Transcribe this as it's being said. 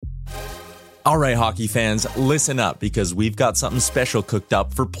All right, hockey fans, listen up because we've got something special cooked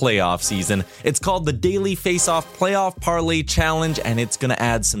up for playoff season. It's called the Daily Face-Off Playoff Parlay Challenge, and it's going to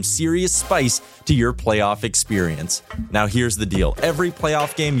add some serious spice to your playoff experience. Now, here's the deal. Every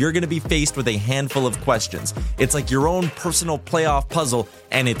playoff game, you're going to be faced with a handful of questions. It's like your own personal playoff puzzle,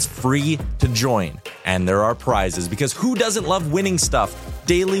 and it's free to join. And there are prizes, because who doesn't love winning stuff?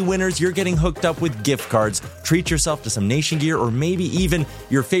 Daily winners, you're getting hooked up with gift cards. Treat yourself to some Nation gear or maybe even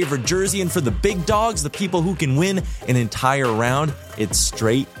your favorite jersey. And for the big dogs, the people who can win an entire round, it's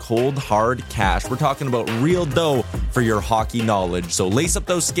straight, cold, hard cash. We're talking about real dough for your hockey knowledge. So lace up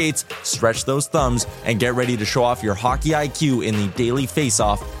those skates, stretch those thumbs, and get ready to show off your hockey IQ in the Daily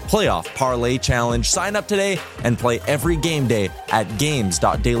Face-Off Playoff Parlay Challenge. Sign up today and play every game day at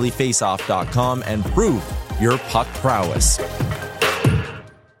games.dailyfaceoff.com and prove your puck prowess.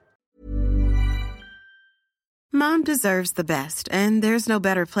 Mom deserves the best, and there's no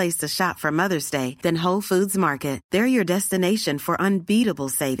better place to shop for Mother's Day than Whole Foods Market. They're your destination for unbeatable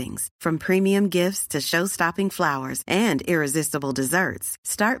savings, from premium gifts to show-stopping flowers and irresistible desserts.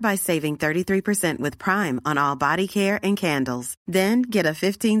 Start by saving 33% with Prime on all body care and candles. Then get a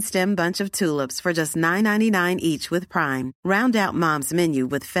 15-stem bunch of tulips for just $9.99 each with Prime. Round out Mom's menu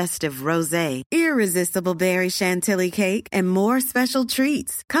with festive rosé, irresistible berry chantilly cake, and more special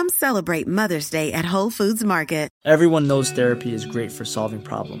treats. Come celebrate Mother's Day at Whole Foods Market. Everyone knows therapy is great for solving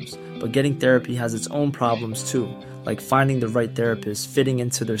problems, but getting therapy has its own problems too, like finding the right therapist, fitting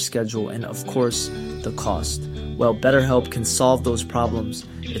into their schedule, and of course, the cost. Well, BetterHelp can solve those problems.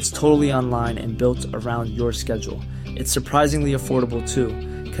 It's totally online and built around your schedule. It's surprisingly affordable too.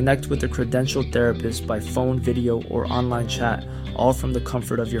 Connect with a credentialed therapist by phone, video, or online chat, all from the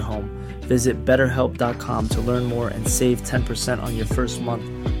comfort of your home. Visit BetterHelp.com to learn more and save 10% on your first month.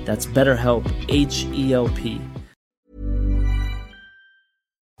 That's BetterHelp, H-E-L-P.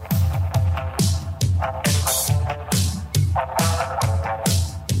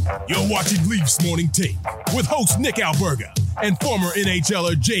 You're watching Leafs Morning Take with host Nick Alberga and former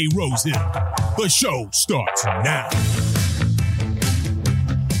NHLer Jay Rosehill. The show starts now.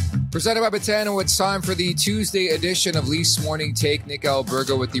 Presented by Botano, it's time for the Tuesday edition of Leafs Morning Take. Nick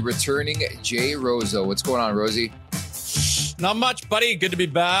Alberga with the returning Jay Rosehill. What's going on, Rosie? Not much, buddy. Good to be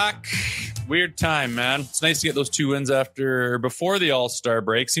back. Weird time, man. It's nice to get those 2 wins before the All-Star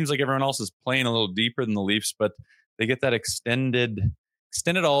break. Seems like everyone else is playing a little deeper than the Leafs, but they get that extended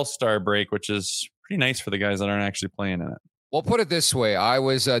All-Star break, which is pretty nice for the guys that aren't actually playing in it. Well, put it this way. I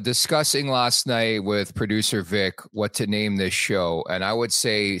was discussing last night with producer Vic what to name this show, and I would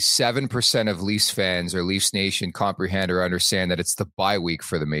say 7% of Leafs fans or Leafs Nation comprehend or understand that it's the bye week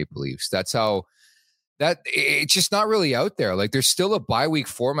for the Maple Leafs. That's how it's just not really out there. Like, there's still a bye week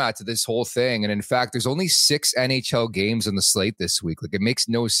format to this whole thing, and in fact, there's only 6 NHL games on the slate this week. Like, it makes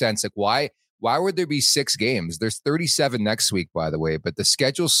no sense. Like, why would there be 6 games? There's 37 next week, by the way, but the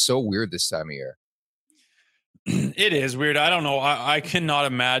schedule's so weird this time of year. It is weird. I don't know. I cannot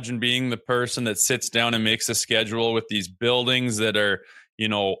imagine being the person that sits down and makes a schedule with these buildings that are,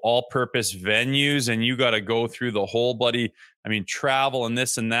 all-purpose venues, and you got to go through the whole bloody, travel and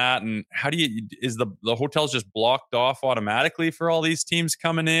this and that. And how is the hotels just blocked off automatically for all these teams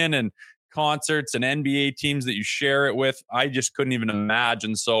coming in and concerts and NBA teams that you share it with? I just couldn't even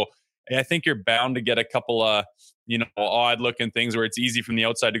imagine. So I think you're bound to get a couple of, odd looking things where it's easy from the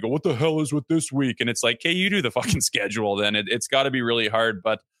outside to go, what the hell is with this week? And it's like, hey, you do the fucking schedule then. It's got to be really hard.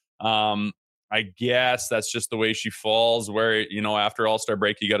 But I guess that's just the way she falls, where, after All-Star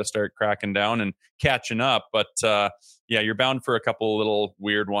break, you got to start cracking down and catching up. But you're bound for a couple little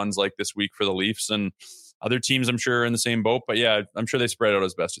weird ones like this week for the Leafs, and other teams I'm sure are in the same boat. But yeah, I'm sure they spread out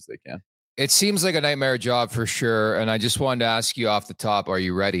as best as they can. It seems like a nightmare job for sure. And I just wanted to ask you off the top, are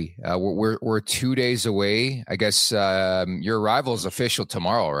you ready? We're 2 days away. I guess your arrival is official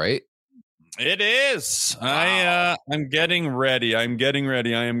tomorrow, right? It is. Wow. I'm getting ready. I am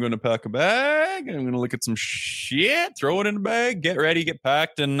going to pack a bag. I'm going to look at some shit, throw it in a bag, get ready, get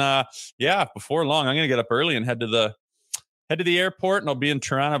packed. And before long, I'm going to get up early and head to the airport, and I'll be in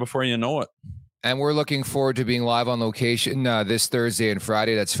Toronto before you know it. And we're looking forward to being live on location this Thursday and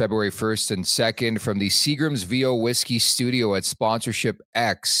Friday. That's February 1st and 2nd from the Seagram's VO Whiskey Studio at Sponsorship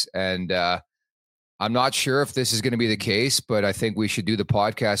X. And I'm not sure if this is going to be the case, but I think we should do the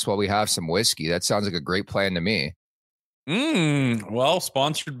podcast while we have some whiskey. That sounds like a great plan to me. Well,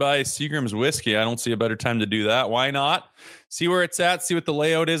 sponsored by Seagram's Whiskey. I don't see a better time to do that. Why not? See where it's at, see what the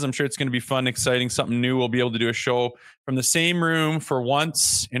layout is. I'm sure it's going to be fun, exciting, something new. We'll be able to do a show from the same room for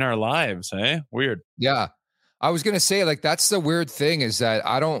once in our lives. Weird. Yeah. I was going to say, like, that's the weird thing is that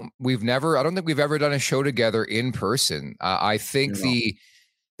I don't think we've ever done a show together in person. I think the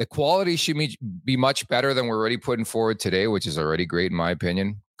The quality should be much better than we're already putting forward today, which is already great in my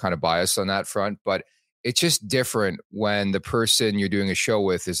opinion. Kind of biased on that front, but it's just different when the person you're doing a show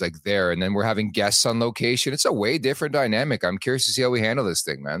with is like there, and then we're having guests on location. It's a way different dynamic. I'm curious to see how we handle this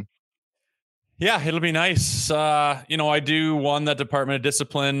thing, man. Yeah, it'll be nice. I do that Department of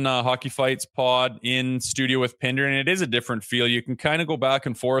Discipline Hockey Fights pod in studio with Pinder, and it is a different feel. You can kind of go back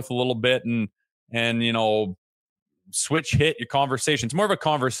and forth a little bit and switch hit your conversation. It's more of a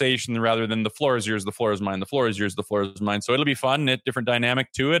conversation rather than the floor is yours, the floor is mine, the floor is yours, the floor is mine. So it'll be fun, a different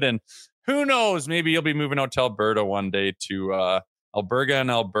dynamic to it. And who knows, maybe you'll be moving out to Alberta one day to Alberta and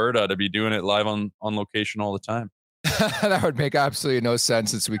Alberta to be doing it live on location all the time. That would make absolutely no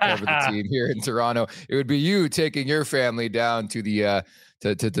sense since we cover the team here in Toronto. It would be you taking your family down to the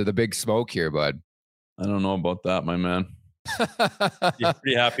to the big smoke here, bud. I don't know about that, my man. You're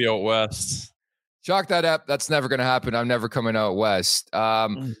pretty happy out west. Chalk that up. That's never going to happen. I'm never coming out west.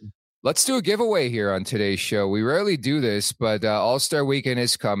 Let's do a giveaway here on today's show. We rarely do this, but All-Star Weekend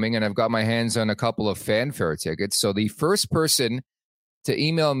is coming, and I've got my hands on a couple of fanfare tickets. So the first person to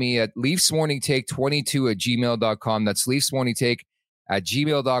email me at leafsmorningtake22@gmail.com. That's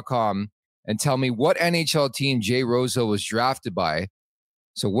leafsmorningtake@gmail.com, and tell me what NHL team Jay Rosehill was drafted by.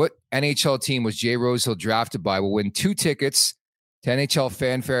 So what NHL team was Jay Rosehill drafted by will win 2 tickets to NHL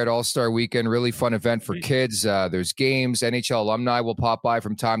Fanfare at All-Star Weekend. Really fun event for kids. There's games. NHL alumni will pop by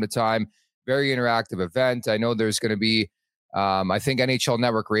from time to time. Very interactive event. I know there's going to be, I think NHL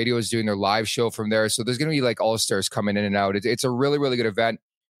Network Radio is doing their live show from there. So there's going to be like All-Stars coming in and out. It's a really, really good event.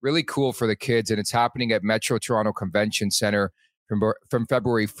 Really cool for the kids. And it's happening at Metro Toronto Convention Center from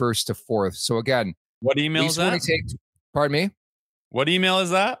February 1st to 4th. So again, what email is that? Pardon me? What email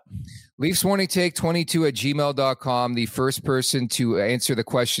is that? LeafsMorningTake22@gmail.com. The first person to answer the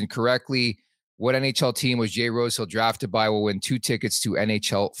question correctly, what NHL team was Jay Rosehill drafted by, will win 2 tickets to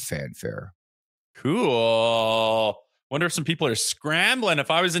NHL Fanfare. Cool. Wonder if some people are scrambling.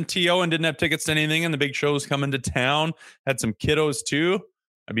 If I was in TO and didn't have tickets to anything and the big shows coming to town, had some kiddos too,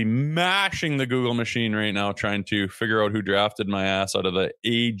 I'd be mashing the Google machine right now trying to figure out who drafted my ass out of the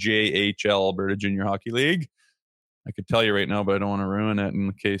AJHL, Alberta Junior Hockey League. I could tell you right now, but I don't want to ruin it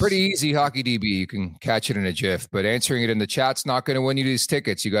in case. Pretty easy, Hockey DB. You can catch it in a GIF, but answering it in the chat's not going to win you these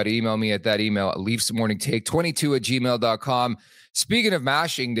tickets. You got to email me at that email at leafsmorningtake22@gmail.com. Speaking of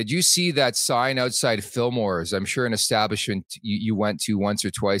mashing, did you see that sign outside Fillmore's? I'm sure an establishment you went to once or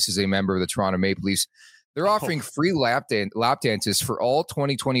twice as a member of the Toronto Maple Leafs. They're offering free lap dances for all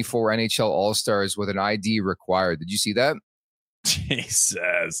 2024 NHL All-Stars with an ID required. Did you see that?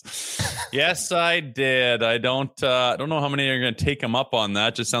 Jesus. Yes, I did. I don't know how many are going to take them up on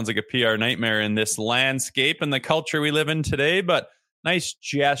that. Just sounds like a PR nightmare in this landscape and the culture we live in today, but nice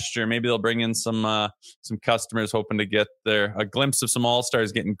gesture. Maybe they'll bring in some customers hoping to get a glimpse of some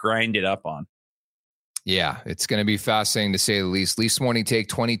All-Stars getting grinded up on. Yeah, it's going to be fascinating to say the least.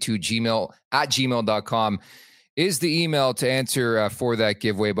 LeafsMorningTake22@gmail.com is the email to answer for that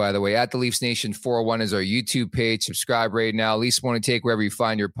giveaway, by the way. At the Leafs Nation 401 is our YouTube page. Subscribe right now. Leafs Morning Take, wherever you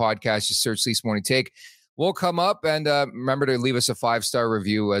find your podcast, just search Leafs Morning Take. We'll come up, and remember to leave us a 5-star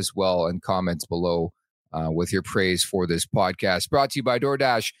review as well and comments below with your praise for this podcast. Brought to you by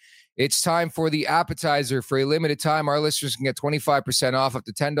DoorDash. It's time for the appetizer. For a limited time, our listeners can get 25% off up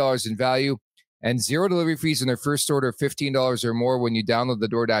to $10 in value and 0 delivery fees on their first order of $15 or more when you download the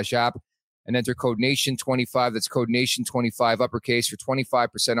DoorDash app and enter code NATION25. That's code NATION25 uppercase for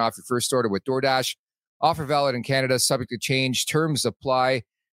 25% off your first order with DoorDash. Offer valid in Canada, subject to change. Terms apply.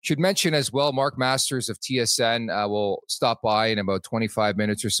 Should mention as well, Mark Masters of TSN will stop by in about 25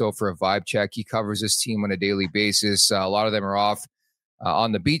 minutes or so for a vibe check. He covers his team on a daily basis. A lot of them are off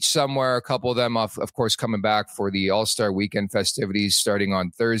on the beach somewhere. A couple of them, of course, coming back for the All-Star Weekend festivities starting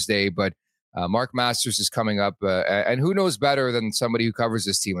on Thursday. But Mark Masters is coming up, and who knows better than somebody who covers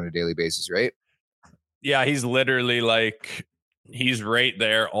this team on a daily basis, right? Yeah, he's literally he's right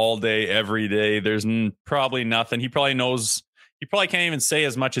there all day, every day. There's probably nothing. He probably knows. He probably can't even say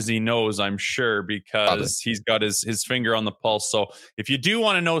as much as he knows, I'm sure, because he's got his finger on the pulse. So if you do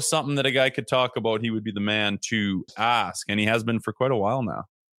want to know something that a guy could talk about, he would be the man to ask, and he has been for quite a while now.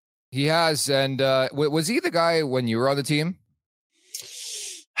 He has, and was he the guy when you were on the team?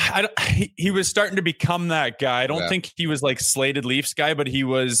 He was starting to become that guy. I don't think he was slated Leafs guy, but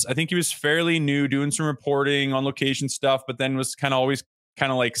I think he was fairly new, doing some reporting on location stuff, but then was always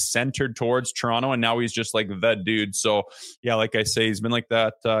centered towards Toronto. And now he's just that dude. So yeah, like I say, he's been like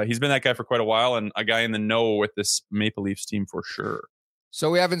that. He's been that guy for quite a while and a guy in the know with this Maple Leafs team for sure. So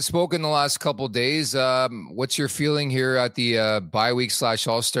we haven't spoken the last couple of days. What's your feeling here at the bye week /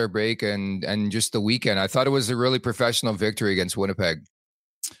 All-Star break and just the weekend? I thought it was a really professional victory against Winnipeg.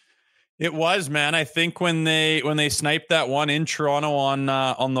 It was, man. I think when they sniped that one in Toronto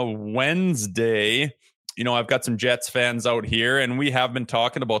on the Wednesday, I've got some Jets fans out here, and we have been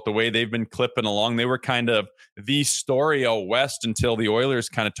talking about the way they've been clipping along. They were kind of the story out west until the Oilers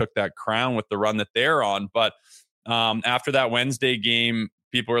kind of took that crown with the run that they're on. But after that Wednesday game,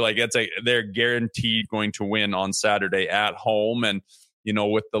 people were like, they're guaranteed going to win on Saturday at home. And,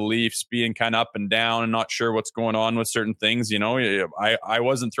 with the Leafs being kind of up and down and not sure what's going on with certain things, I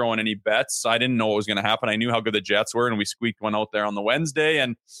wasn't throwing any bets. I didn't know what was going to happen. I knew how good the Jets were, and we squeaked one out there on the Wednesday.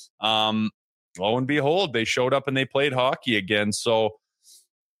 And lo and behold, they showed up and they played hockey again. So,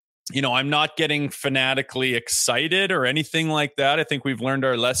 I'm not getting fanatically excited or anything like that. I think we've learned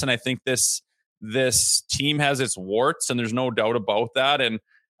our lesson. I think this team has its warts, and there's no doubt about that. And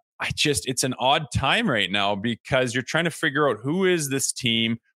it's an odd time right now because you're trying to figure out who is this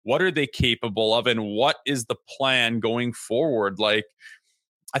team, what are they capable of, and what is the plan going forward. Like,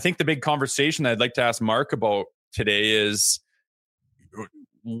 I think the big conversation that I'd like to ask Mark about today is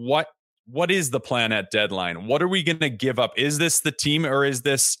what is the plan at deadline? What are we going to give up? Is this the team, or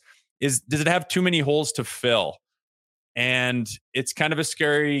does it have too many holes to fill? And it's kind of a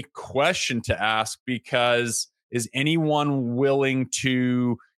scary question to ask, because is anyone willing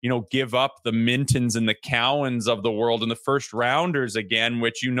to, give up the Mintons and the Cowans of the world and the first rounders again,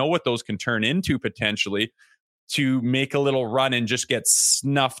 which what those can turn into potentially, to make a little run and just get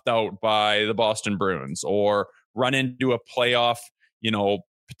snuffed out by the Boston Bruins, or run into a playoff,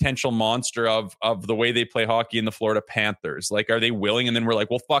 potential monster of the way they play hockey in the Florida Panthers? Like, are they willing? And then we're like,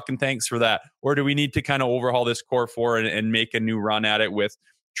 well, fucking thanks for that. Or do we need to kind of overhaul this core four and make a new run at it with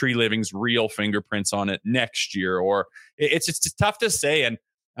Tree Living's real fingerprints on it next year? Or it's tough to say. And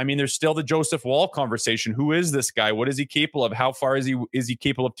I mean, there's still the Joseph Woll conversation. Who is this guy? What is he capable of? How far is he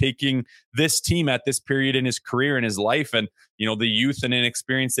capable of taking this team at this period in his career and his life? And, the youth and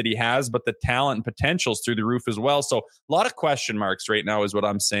inexperience that he has, but the talent and potentials through the roof as well. So a lot of question marks right now is what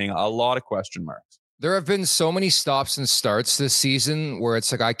I'm saying. A lot of question marks. There have been so many stops and starts this season where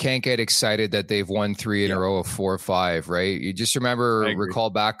it's like, I can't get excited that they've won 3 in a row of 4 or 5, right? You just recall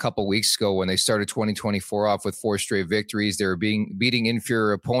back a couple weeks ago when they started 2024 off with 4 straight victories. They were beating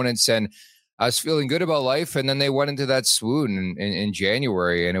inferior opponents, and I was feeling good about life. And then they went into that swoon in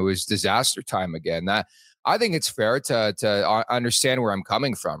January, and it was disaster time again. That, I think it's fair to understand where I'm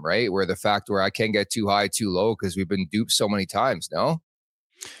coming from, right? Where the fact where I can't get too high, too low, because we've been duped so many times, no?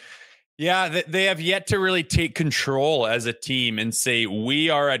 Yeah, they have yet to really take control as a team and say, we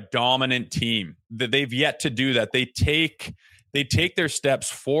are a dominant team. They've yet to do that. They take their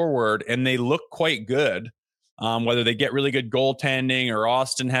steps forward and they look quite good. Whether they get really good goaltending, or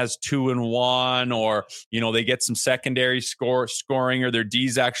Austin has 2-1, or, they get some secondary scoring, or their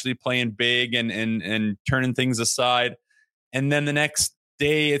D's actually playing big and turning things aside. And then the next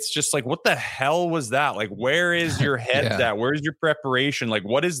day, it's just like, what the hell was that? Like, where is your head at? Where's your preparation? Like,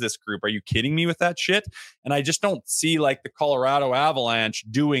 what is this group? Are you kidding me with that shit? And I just don't see like the Colorado Avalanche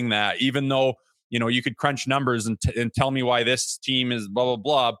doing that, even though, you could crunch numbers and tell me why this team is blah, blah,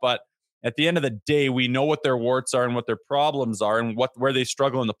 blah. But at the end of the day, we know what their warts are and what their problems are and where they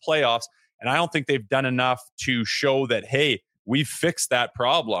struggle in the playoffs. And I don't think they've done enough to show that, hey, we've fixed that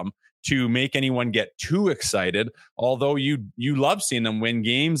problem, to make anyone get too excited. Although you love seeing them win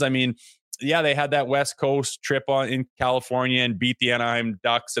games. I mean, yeah, they had that West Coast trip in California and beat the Anaheim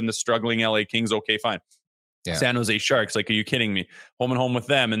Ducks and the struggling LA Kings. Okay, fine. Yeah. San Jose Sharks, like, are you kidding me? Home with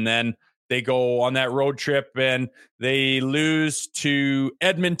them. And then they go on that road trip and they lose to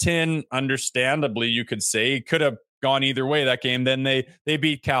Edmonton. Understandably, you could say it could have gone either way that game. Then they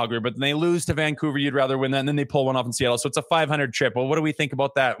beat Calgary, but then they lose to Vancouver. You'd rather win that. And then they pull one off in Seattle. So it's a 500 trip. Well, what do we think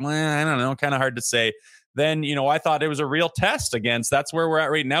about that? Well, I don't know. Kind of hard to say. Then, I thought it was a real test against. That's where we're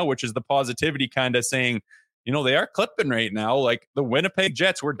at right now, which is the positivity kind of saying, they are clipping right now. Like the Winnipeg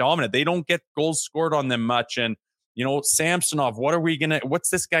Jets were dominant. They don't get goals scored on them much. And, Samsonov, what's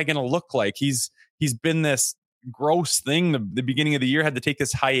this guy going to look like? He's been this gross thing. The beginning of the year had to take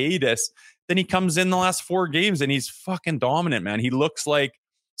this hiatus. Then he comes in the last 4 games and he's fucking dominant, man. He looks like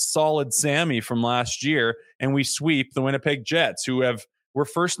solid Sammy from last year. And we sweep the Winnipeg Jets, who were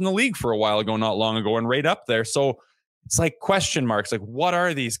first in the league for a while ago, not long ago, and right up there. So it's like question marks. Like, what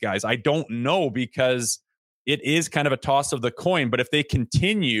are these guys? I don't know, because it is kind of a toss of the coin. But if they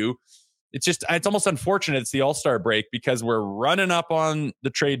continue, it's almost unfortunate it's the All-Star break, because we're running up on the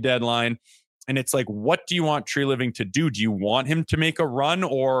trade deadline. And it's like, what do you want Tree Living to do? Do you want him to make a run,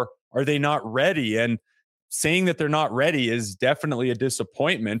 or are they not ready? And saying that they're not ready is definitely a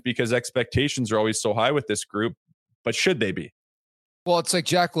disappointment, because expectations are always so high with this group. But should they be? Well, it's like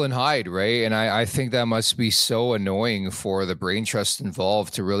Jekyll and Hyde, right? And I think that must be so annoying for the brain trust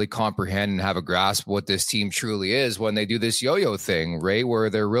involved to really comprehend and have a grasp of what this team truly is when they do this yo-yo thing, right? Where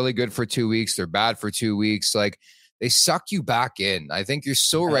they're really good for 2 weeks, they're bad for 2 weeks. Like they suck you back in. I think you're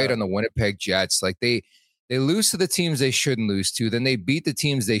so right on the Winnipeg Jets. Like they lose to the teams they shouldn't lose to, then they beat the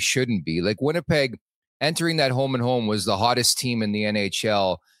teams they shouldn't be. Like Winnipeg entering that home and home was the hottest team in the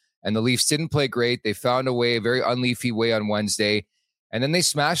NHL, and the Leafs didn't play great. They found a way, a very unleafy way on Wednesday. And then they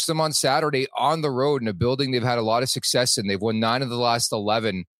smashed them on Saturday on the road in a building they've had a lot of success in. They've won 9 of the last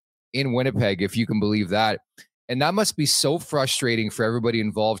 11 in Winnipeg, if you can believe that. And that must be so frustrating for everybody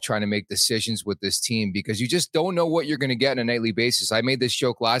involved trying to make decisions with this team because you just don't know what you're going to get on a nightly basis. I made this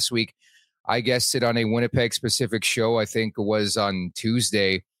joke last week. I guessed it on a Winnipeg-specific show, I think it was on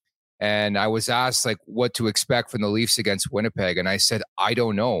Tuesday. And I was asked, like, what to expect from the Leafs against Winnipeg. And I said, I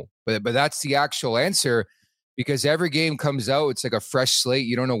don't know. But that's the actual answer. Because every game comes out, it's like a fresh slate.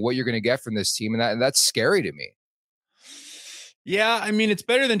 You don't know what you're going to get from this team, and that's scary to me. Yeah, I mean, it's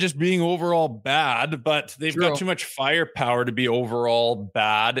better than just being overall bad, but they've got too much firepower to be overall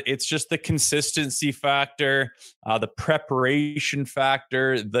bad. It's just the consistency factor, the preparation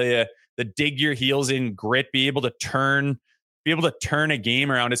factor, the dig your heels in grit, be able to turn a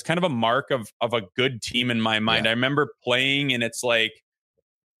game around. It's kind of a mark of a good team in my mind. Yeah. I remember playing, and it's like,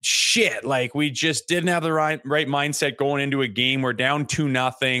 shit, like we just didn't have the right mindset going into a game. We're down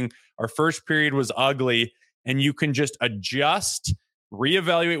 2-0. Our first period was ugly, and you can just adjust,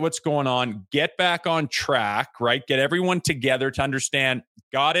 reevaluate what's going on, get back on track, right? Get everyone together to understand,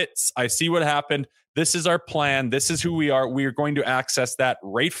 got it. I see what happened. This is our plan. This is who we are. We are going to access that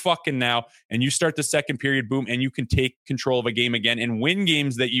right fucking now. And you start the second period, boom, and you can take control of a game again and win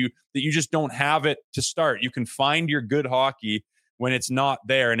games that you just don't have it to start. You can find your good hockey when it's not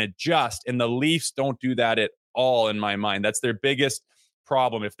there and adjust. And the Leafs don't do that at all in my mind. That's their biggest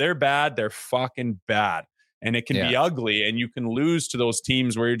problem. If they're bad, they're fucking bad. And it can be ugly, and you can lose to those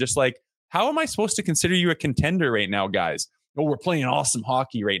teams where you're just like, how am I supposed to consider you a contender right now, guys? Oh, we're playing awesome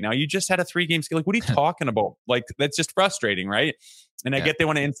hockey right now. You just had a 3-game scale. Like, what are you talking about? Like, that's just frustrating, right? And I get they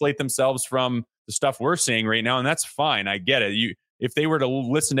want to insulate themselves from the stuff we're seeing right now, and that's fine. I get it. If they were to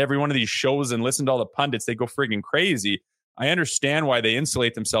listen to every one of these shows and listen to all the pundits, they go friggin' crazy. I understand why they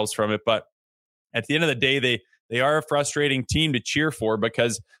insulate themselves from it, but at the end of the day, they are a frustrating team to cheer for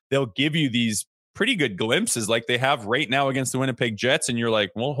because they'll give you these pretty good glimpses like they have right now against the Winnipeg Jets. And you're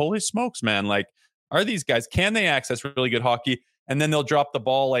like, well, holy smokes, man. Like, are these guys, can they access really good hockey? And then they'll drop the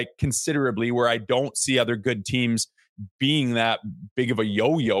ball like considerably where I don't see other good teams being that big of a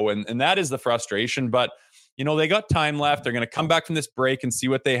yo-yo. And that is the frustration. But you know, they got time left. They're going to come back from this break and see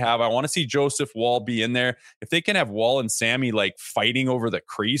what they have. I want to see Joseph Woll be in there. If they can have Woll and Sammy like fighting over the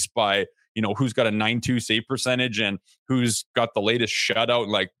crease by, you know, who's got a 9.2 save percentage and who's got the latest shutout,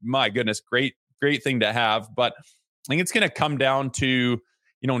 like, my goodness, great thing to have. But I think it's going to come down to,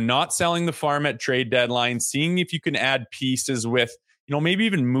 you know, not selling the farm at trade deadline, seeing if you can add pieces with, you know, maybe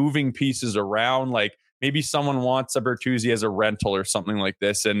even moving pieces around, like, maybe someone wants a Bertuzzi as a rental or something like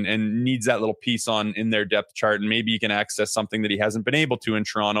this and needs that little piece in their depth chart. And maybe you can access something that he hasn't been able to in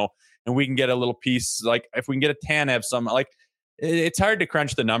Toronto. And we can get a little piece, like if we can get a Tanev, like it's hard to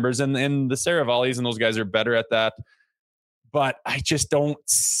crunch the numbers. And the Saravallis and those guys are better at that. But I just don't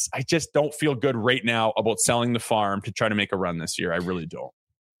feel good right now about selling the farm to try to make a run this year. I really don't.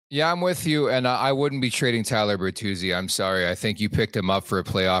 Yeah, I'm with you, and I wouldn't be trading Tyler Bertuzzi. I'm sorry. I think you picked him up for a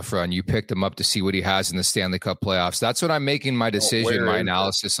playoff run. You picked him up to see what he has in the Stanley Cup playoffs. That's what I'm making my decision, my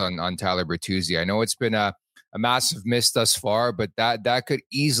analysis on Tyler Bertuzzi. I know it's been a massive miss thus far, but that could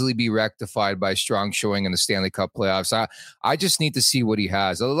easily be rectified by strong showing in the Stanley Cup playoffs. I just need to see what he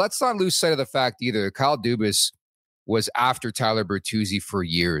has. Let's not lose sight of the fact either. Kyle Dubas was after Tyler Bertuzzi for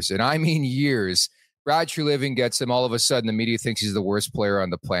years, and I mean years. Brad Treliving gets him. All of a sudden, the media thinks he's the worst player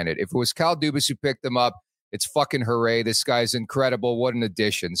on the planet. If it was Kyle Dubas who picked him up, it's fucking hooray. This guy's incredible. What an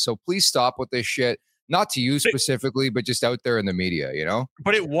addition. So please stop with this shit. Not to you specifically, but just out there in the media, you know?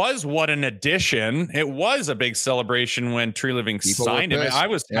 But it was what an addition. It was a big celebration when Treliving signed him. I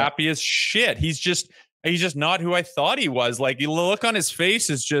was happy as shit. He's just not who I thought he was. Like, you look on his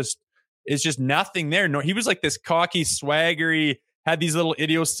face is just nothing there. No, he was like this cocky, swaggery, had these little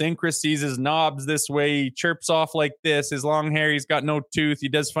idiosyncrasies, his knobs this way, he chirps off like this, his long hair, he's got no tooth, he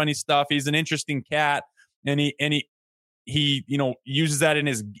does funny stuff, he's an interesting cat, and he you know, uses that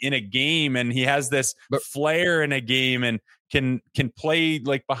in a game, and he has this flair in a game and can play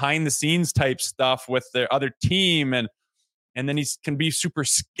like behind the scenes type stuff with the other team, and then he can be super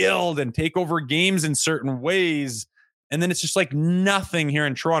skilled and take over games in certain ways. And then it's just like nothing here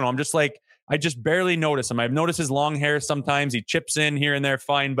in Toronto. I'm just like, I just barely notice him. I've noticed his long hair sometimes. He chips in here and there,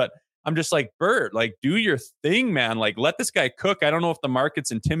 fine. But I'm just like, Bert, like, do your thing, man. Like, let this guy cook. I don't know if the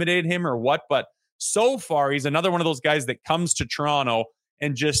market's intimidated him or what, but so far, he's another one of those guys that comes to Toronto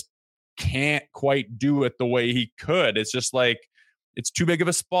and just can't quite do it the way he could. It's just like, it's too big of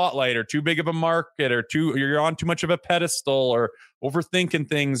a spotlight or too big of a market or you're on too much of a pedestal or overthinking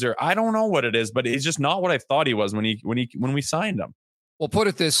things, or I don't know what it is, but it's just not what I thought he was when we signed him. Well, put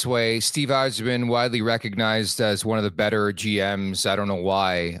it this way, Steve Yzerman, widely recognized as one of the better GMs, I don't know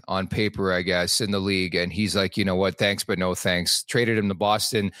why, on paper, I guess, in the league. And he's like, you know what, thanks, but no thanks. Traded him to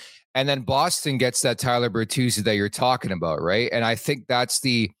Boston. And then Boston gets that Tyler Bertuzzi that you're talking about, right? And I think that's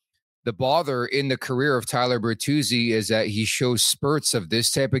the bother in the career of Tyler Bertuzzi is that he shows spurts of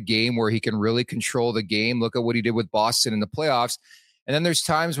this type of game where he can really control the game. Look at what he did with Boston in the playoffs. And then there's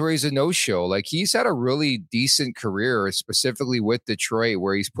times where he's a no-show. Like, he's had a really decent career, specifically with Detroit,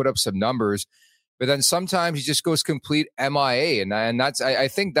 where he's put up some numbers. But then sometimes he just goes complete MIA. And that's I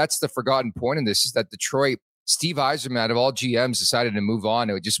think that's the forgotten point in this, is that Detroit, Steve Yzerman, out of all GMs, decided to move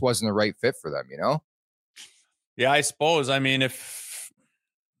on. It just wasn't the right fit for them, you know? Yeah, I suppose. I mean, if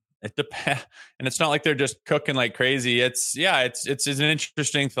it depends, and it's not like they're just cooking like crazy. It's an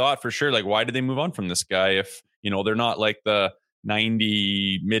interesting thought for sure. Like, why did they move on from this guy if, they're not like the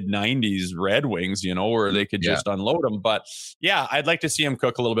mid-90s Red Wings, where they could just unload him. But yeah, I'd like to see him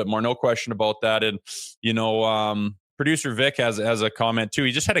cook a little bit more. No question about that. And, producer Vic has a comment too.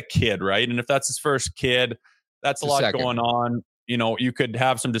 He just had a kid, right? And if that's his first kid, that's a lot going on. You could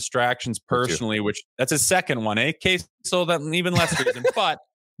have some distractions personally, which that's his second one, eh? So that even less reason. But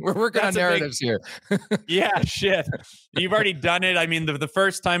we're working on narratives here. Yeah, shit. You've already done it. I mean, the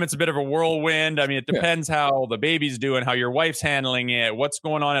first time it's a bit of a whirlwind. I mean, it depends how the baby's doing, how your wife's handling it, what's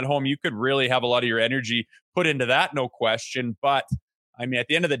going on at home. You could really have a lot of your energy put into that, no question. But I mean, at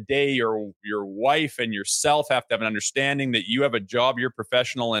the end of the day, your wife and yourself have to have an understanding that you have a job, you're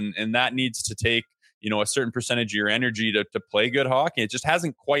professional, and that needs to take, a certain percentage of your energy to play good hockey. It just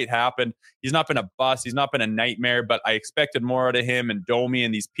hasn't quite happened. He's not been a bust. He's not been a nightmare, but I expected more out of him and Domi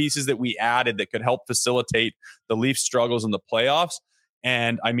and these pieces that we added that could help facilitate the Leafs' struggles in the playoffs.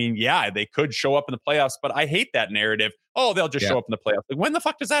 And I mean, yeah, they could show up in the playoffs, but I hate that narrative. Oh, they'll just show up in the playoffs. Like, when the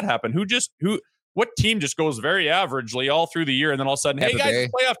fuck does that happen? What team just goes very averagely all through the year and then all of a sudden, hey guys,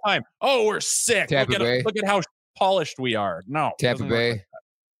 it's playoff time. Oh, we're sick. Look at how polished we are. No. Tampa Bay.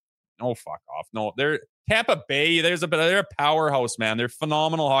 Oh, fuck off. No, they're Tampa Bay. They're a powerhouse, man. They're a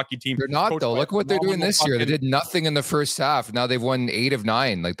phenomenal hockey team. They're not, though. Look what they're doing this year. They did nothing in the first half. Now they've won 8 of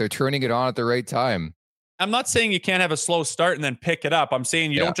 9. Like, they're turning it on at the right time. I'm not saying you can't have a slow start and then pick it up. I'm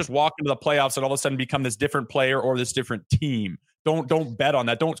saying you don't just walk into the playoffs and all of a sudden become this different player or this different team. Don't bet on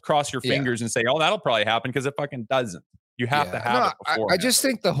that. Don't cross your fingers and say, oh, that'll probably happen, because it fucking doesn't. You have to have it before. I just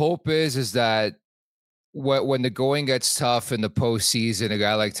think the hope is that when the going gets tough in the postseason, a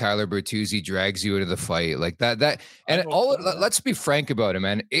guy like Tyler Bertuzzi drags you into the fight like that. And let's be frank about it,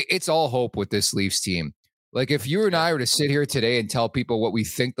 man. It's all hope with this Leafs team. Like, if you and I were to sit here today and tell people what we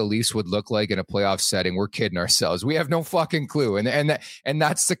think the Leafs would look like in a playoff setting, we're kidding ourselves. We have no fucking clue. And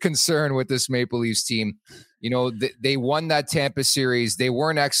that's the concern with this Maple Leafs team. They won that Tampa series. They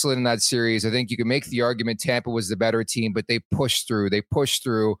weren't excellent in that series. I think you can make the argument Tampa was the better team, but they pushed through.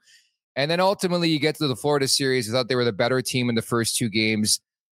 And then ultimately you get to the Florida series. I thought they were the better team in the first 2 games.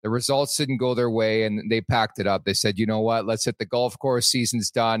 The results didn't go their way, and they packed it up. They said, you know what, let's hit the golf course.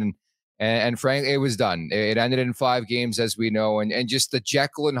 Season's done. And frankly, it was done. It ended in 5 games, as we know. And just the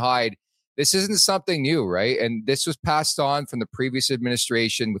Jekyll and Hyde, this isn't something new, right? And this was passed on from the previous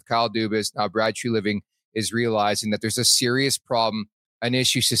administration with Kyle Dubas. Now Brad Treliving is realizing that there's a serious problem, an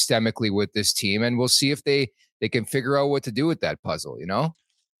issue systemically with this team. And we'll see if they can figure out what to do with that puzzle,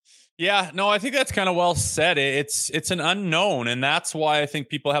 Yeah, no, I think that's kind of well said. It's an unknown, and that's why I think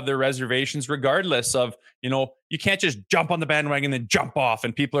people have their reservations regardless of, you can't just jump on the bandwagon and then jump off,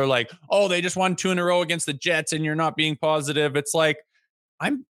 and people are like, oh, they just won 2 in a row against the Jets and you're not being positive. It's like,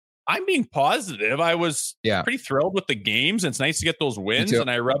 I'm being positive. I was pretty thrilled with the games. It's nice to get those wins, and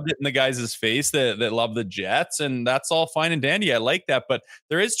I rubbed it in the guys' face that love the Jets, and that's all fine and dandy. I like that, but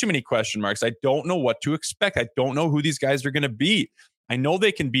there is too many question marks. I don't know what to expect. I don't know who these guys are going to be. I know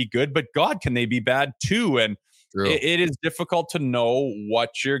they can be good, but God, can they be bad too? And it is difficult to know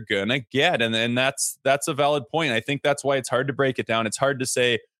what you're going to get. And that's a valid point. I think that's why it's hard to break it down. It's hard to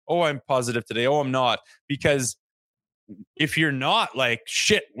say, oh, I'm positive today. Oh, I'm not. Because if you're not, like,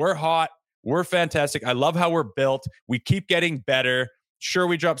 shit, we're hot, we're fantastic, I love how we're built, we keep getting better. Sure,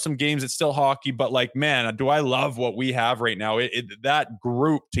 we dropped some games. It's still hockey, but like, man, do I love what we have right now. That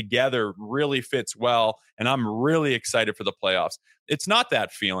group together really fits well, and I'm really excited for the playoffs. It's not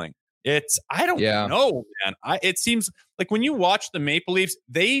that feeling. I don't know, man. It seems like when you watch the Maple Leafs,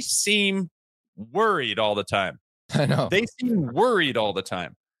 they seem worried all the time. I know. They seem worried all the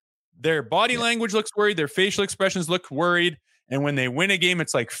time. Their body language looks worried. Their facial expressions look worried. And when they win a game,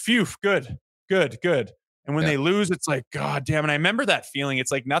 it's like, phew, good. And when they lose, it's like, God damn. And I remember that feeling.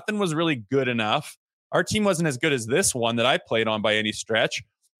 It's like nothing was really good enough. Our team wasn't as good as this one that I played on by any stretch.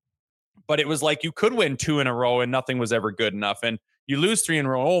 But it was like you could win 2 in a row and nothing was ever good enough. And you lose 3 in a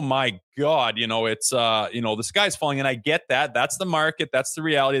row. Oh my God. It's, the sky's falling. And I get that. That's the market. That's the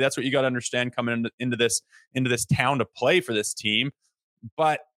reality. That's what you got to understand coming into this town to play for this team.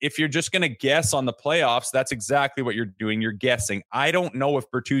 But if you're just going to guess on the playoffs, that's exactly what you're doing. You're guessing. I don't know if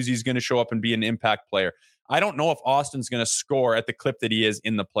Bertuzzi is going to show up and be an impact player. I don't know if Austin's going to score at the clip that he is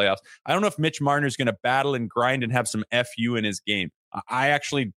in the playoffs. I don't know if Mitch Marner is going to battle and grind and have some FU in his game. I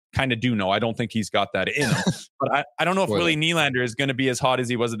actually kind of do know. I don't think he's got that in him. But I don't know if Willie Nylander is going to be as hot as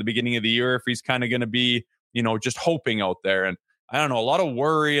he was at the beginning of the year, if he's kind of going to be, just hoping out there. And I don't know, a lot of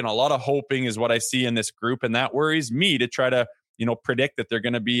worry and a lot of hoping is what I see in this group. And that worries me to try to, predict that they're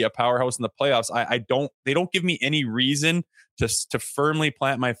going to be a powerhouse in the playoffs. They don't give me any reason to firmly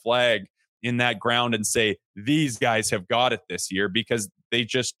plant my flag in that ground and say, these guys have got it this year, because they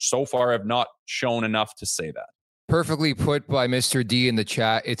just so far have not shown enough to say that. Perfectly put by Mr. D in the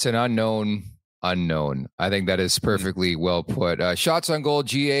chat. It's an unknown. I think that is perfectly well put. Shots on goal,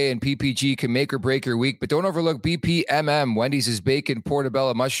 GA and PPG can make or break your week, but don't overlook BPMM. Wendy's is bacon,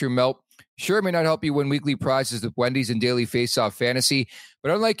 portobello, mushroom melt. Sure, it may not help you win weekly prizes with Wendy's and Daily Face-Off Fantasy,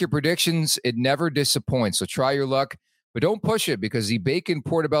 but unlike your predictions, it never disappoints. So try your luck, but don't push it, because the bacon,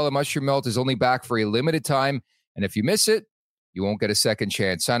 portobello, mushroom melt is only back for a limited time. And if you miss it, you won't get a second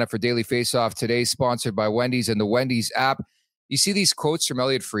chance. Sign up for Daily Face-Off today, sponsored by Wendy's and the Wendy's app. You see these quotes from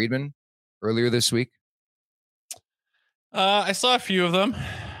Elliot Friedman earlier this week? I saw a few of them.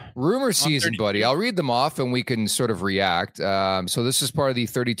 Rumor season, buddy. I'll read them off and we can sort of react. So this is part of the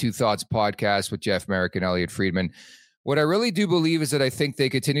 32 Thoughts podcast with Jeff Merrick and Elliot Friedman. What I really do believe is that I think they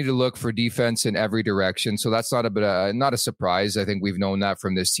continue to look for defense in every direction. So that's not a surprise. I think we've known that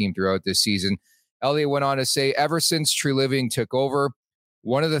from this team throughout this season. Elliot went on to say, ever since True Living took over,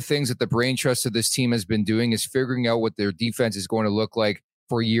 one of the things that the brain trust of this team has been doing is figuring out what their defense is going to look like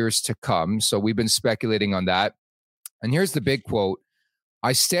for years to come. So we've been speculating on that. And here's the big quote.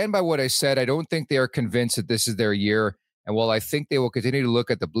 I stand by what I said. I don't think they are convinced that this is their year. And while I think they will continue to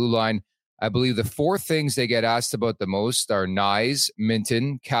look at the blue line, I believe the 4 things they get asked about the most are Nyes,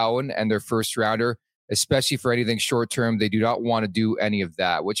 Minton, Cowan, and their first rounder, especially for anything short term. They do not want to do any of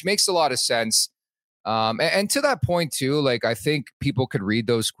that, which makes a lot of sense. And to that point too, like, I think people could read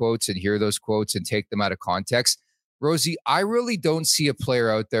those quotes and hear those quotes and take them out of context. Rosie, I really don't see a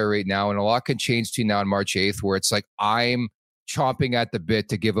player out there right now, and a lot can change between now and March 8th, where it's like, I'm chomping at the bit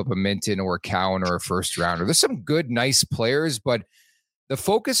to give up a Minton or a Cowan or a first rounder. There's some good, nice players, but the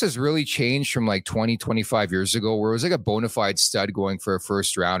focus has really changed from like 20, 25 years ago, where it was like a bona fide stud going for a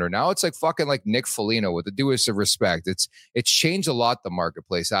first rounder. Now it's like fucking like Nick Foligno, with the due of respect. It's changed a lot, the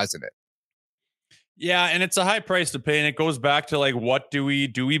marketplace, hasn't it? Yeah, and it's a high price to pay, and it goes back to like, what do we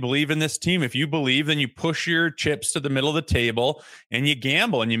believe in this team? If you believe, then you push your chips to the middle of the table and you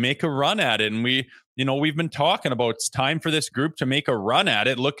gamble and you make a run at it. And we've been talking about, it's time for this group to make a run at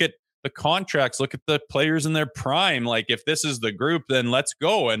it. Look at the contracts, look at the players in their prime. Like, if this is the group, then let's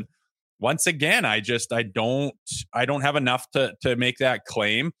go. And once again, I don't have enough to make that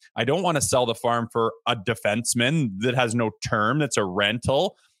claim. I don't want to sell the farm for a defenseman that has no term, that's a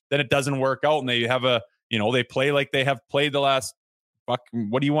rental. Then it doesn't work out, and they have they play like they have played the last,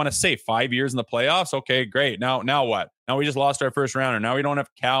 what do you want to say, 5 years in the playoffs? Okay, great. Now what? Now we just lost our first rounder. Now we don't have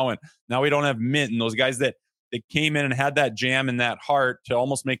Cowan. Now we don't have Mint, and those guys that came in and had that jam and that heart to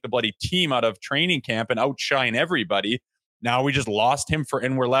almost make the bloody team out of training camp and outshine everybody. Now we just lost him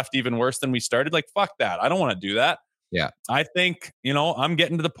and we're left even worse than we started. Like, fuck that. I don't want to do that. Yeah. I think, I'm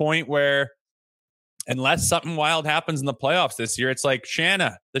getting to the point where, unless something wild happens in the playoffs this year, it's like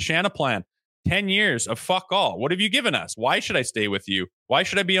the Shanna plan, 10 years of fuck all. What have you given us? Why should I stay with you? Why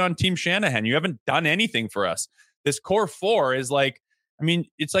should I be on Team Shanahan? You haven't done anything for us. This core 4 is like,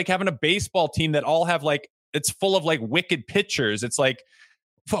 it's like having a baseball team that all have like, it's full of like wicked pitchers. It's like,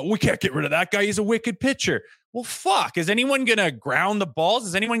 fuck, we can't get rid of that guy. He's a wicked pitcher. Well, fuck. Is anyone going to ground the balls?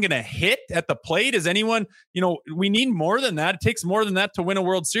 Is anyone going to hit at the plate? Is anyone, we need more than that. It takes more than that to win a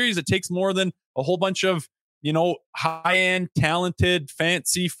World Series. It takes more than a whole bunch of, high-end, talented,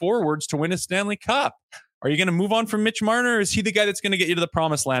 fancy forwards to win a Stanley Cup. Are you going to move on from Mitch Marner, or is he the guy that's going to get you to the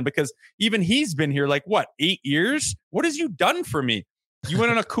promised land? Because even he's been here like, 8 years? What has you done for me? You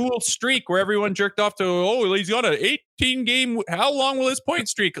went on a cool streak where everyone jerked off to, oh, he's got an 18 game. How long will his point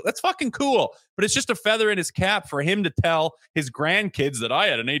streak? That's fucking cool. But it's just a feather in his cap for him to tell his grandkids that I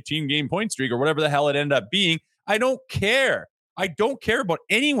had an 18 game point streak or whatever the hell it ended up being. I don't care. I don't care about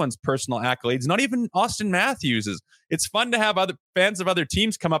anyone's personal accolades, not even Austin Matthews's. It's fun to have other fans of other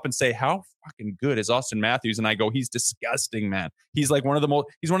teams come up and say, how fucking good is Austin Matthews? And I go, he's disgusting, man. He's like one of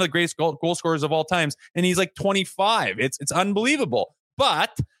the greatest goal scorers of all times. And he's like 25. It's unbelievable.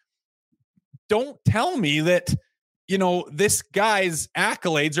 But don't tell me that, this guy's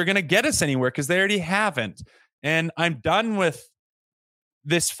accolades are going to get us anywhere, because they already haven't. And I'm done with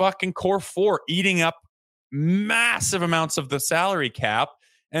this fucking core four eating up massive amounts of the salary cap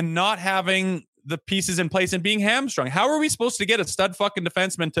and not having the pieces in place and being hamstrung. How are we supposed to get a stud fucking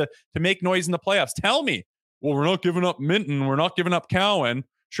defenseman to make noise in the playoffs? Tell me. Well, we're not giving up Minton. We're not giving up Cowan.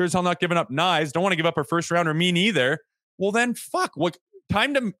 Sure as hell not giving up Nyes. Don't want to give up our first rounder, me neither. Well, then fuck. What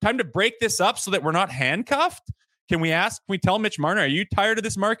time to break this up so that we're not handcuffed? Can we tell Mitch Marner, are you tired of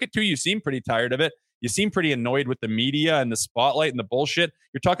this market too? You seem pretty tired of it. You seem pretty annoyed with the media and the spotlight and the bullshit.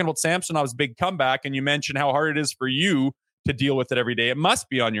 You're talking about Samsonov's big comeback, and you mentioned how hard it is for you to deal with it every day. It must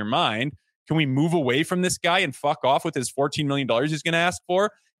be on your mind. Can we move away from this guy and fuck off with his $14 million he's going to ask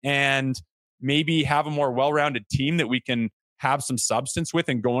for, and maybe have a more well-rounded team that we can have some substance with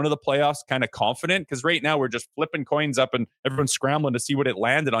and go into the playoffs kind of confident? Because right now we're just flipping coins up and everyone's scrambling to see what it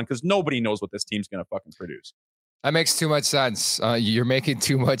landed on, because nobody knows what this team's going to fucking produce. That makes too much sense. You're making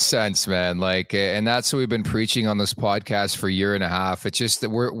too much sense, man. Like, and that's what we've been preaching on this podcast for a year and a half. It's just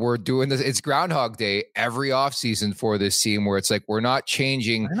that we're doing this. It's Groundhog Day every offseason for this team, where it's like we're not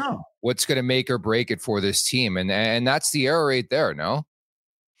changing what's going to make or break it for this team, and that's the error right there. No,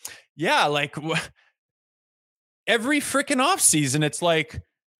 yeah, like every freaking offseason, it's like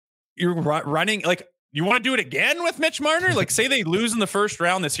you're running like. You want to do it again with Mitch Marner? Like, say they lose in the first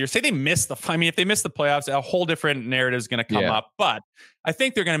round this year. Say they miss if they miss the playoffs, a whole different narrative is going to come up. But I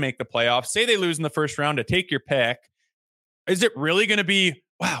think they're going to make the playoffs. Say they lose in the first round, to take your pick. Is it really going to be,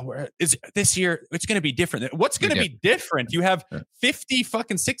 wow, this year, it's going to be different? What's going to be different? You have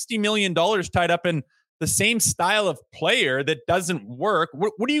 $60 million tied up in the same style of player that doesn't work.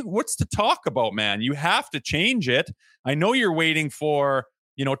 What's to talk about, man? You have to change it. I know you're waiting for,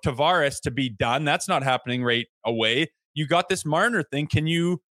 Tavares to be done. That's not happening right away. You got this Marner thing. Can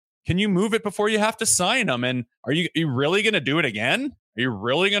you move it before you have to sign him? And are you really going to do it again? Are you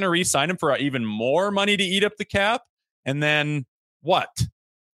really going to re-sign him for even more money to eat up the cap? And then what?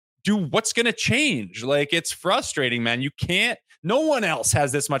 What's going to change? Like, it's frustrating, man. No one else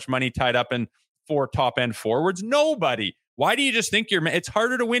has this much money tied up in 4 top end forwards. Nobody. Why do you just think it's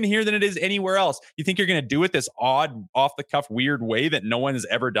harder to win here than it is anywhere else? You think you're going to do it this odd, off-the-cuff, weird way that no one has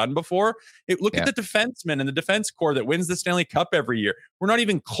ever done before? Look at the defenseman and the defense core that wins the Stanley Cup every year. We're not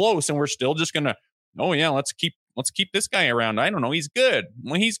even close, and we're still just going to, let's keep this guy around. I don't know. He's good.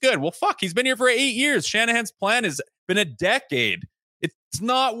 Well, he's good. Well, fuck. He's been here for 8 years. Shanahan's plan has been a decade. It's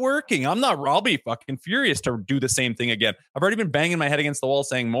not working. I'll be fucking furious to do the same thing again. I've already been banging my head against the wall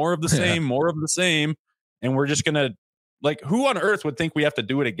saying more of the same, more of the same, and we're just going to, like, who on earth would think we have to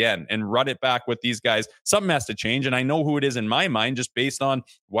do it again and run it back with these guys? Something has to change. And I know who it is in my mind, just based on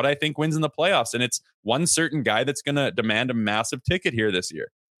what I think wins in the playoffs. And it's one certain guy that's going to demand a massive ticket here this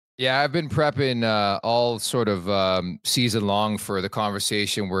year. Yeah, I've been prepping all sort of season long for the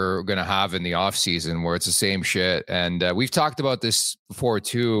conversation we're going to have in the off season, where it's the same shit. And we've talked about this before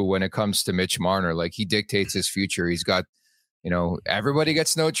too, when it comes to Mitch Marner. Like, he dictates his future. He's got, everybody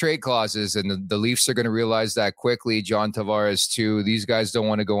gets no trade clauses, and the Leafs are going to realize that quickly. John Tavares too. These guys don't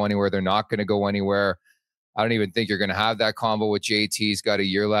want to go anywhere. They're not going to go anywhere. I don't even think you're going to have that combo with JT. He's got a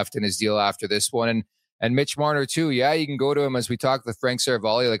year left in his deal after this one. And Mitch Marner too. Yeah, you can go to him, as we talked with Frank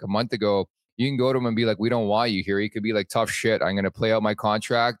Saravalli like a month ago. You can go to him and be like, we don't want you here. He could be like, tough shit. I'm going to play out my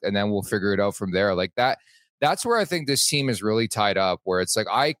contract, and then we'll figure it out from there. Like that. That's where I think this team is really tied up, where it's like,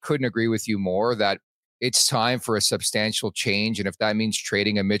 I couldn't agree with you more that it's time for a substantial change. And if that means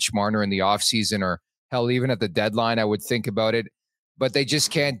trading a Mitch Marner in the offseason, or hell, even at the deadline, I would think about it. But they just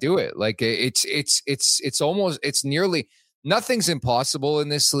can't do it. Like, it's nearly nothing's impossible in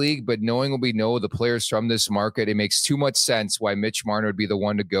this league. But knowing what we know, the players from this market, it makes too much sense why Mitch Marner would be the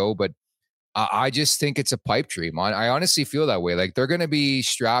one to go. But I just think it's a pipe dream. I honestly feel that way. Like, they're going to be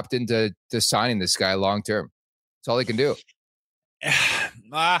strapped into signing this guy long term. That's all they can do.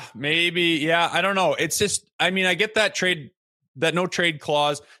 Maybe. Yeah. I don't know. It's just, I get that trade that no trade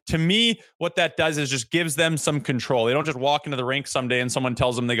clause, to me, what that does is just gives them some control. They don't just walk into the rink someday and someone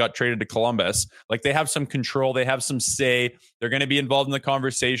tells them they got traded to Columbus. Like, they have some control. They have some say. They're going to be involved in the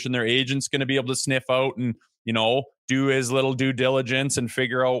conversation. Their agent's going to be able to sniff out and, do his little due diligence and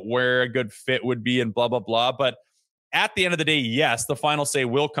figure out where a good fit would be and blah, blah, blah. But at the end of the day, yes, the final say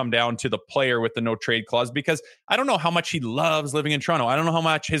will come down to the player with the no trade clause, because I don't know how much he loves living in Toronto. I don't know how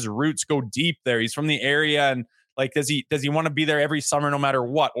much his roots go deep there. He's from the area, and like, does he want to be there every summer no matter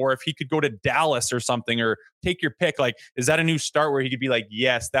what? Or if he could go to Dallas or something, or take your pick, like, is that a new start where he could be like,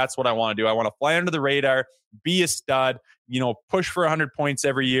 yes, that's what I want to do. I want to fly under the radar, be a stud, push for 100 points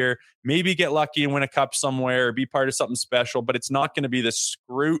every year, maybe get lucky and win a cup somewhere, or be part of something special. But it's not going to be the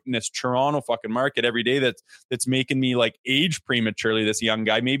scrutinous Toronto fucking market every day that's making me like age prematurely, this young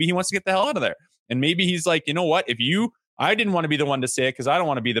guy. Maybe he wants to get the hell out of there. And maybe he's like, you know what? I didn't want to be the one to say it because I don't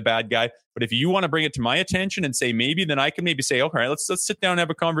want to be the bad guy. But if you want to bring it to my attention and say maybe, then I can maybe say, okay, let's sit down and have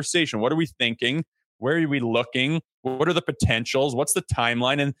a conversation. What are we thinking? Where are we looking? What are the potentials? What's the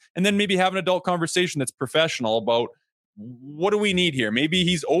timeline? And then maybe have an adult conversation that's professional about what do we need here? Maybe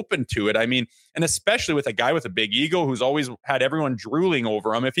he's open to it. I mean, and especially with a guy with a big ego who's always had everyone drooling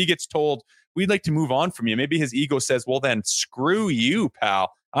over him. If he gets told, we'd like to move on from you, maybe his ego says, well, then screw you,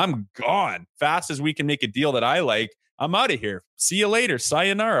 pal. I'm gone. Fast as we can make a deal that I like, I'm out of here. See you later.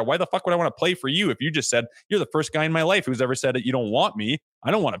 Sayonara. Why the fuck would I want to play for you if you just said, you're the first guy in my life who's ever said that you don't want me?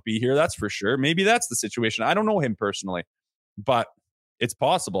 I don't want to be here. That's for sure. Maybe that's the situation. I don't know him personally, but it's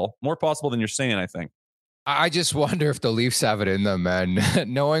possible. More possible than you're saying, I think. I just wonder if the Leafs have it in them, man.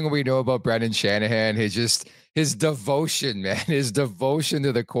 Knowing what we know about Brendan Shanahan, his devotion, man, his devotion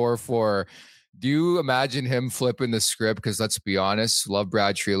to the core four. Do you imagine him flipping the script? Because let's be honest, love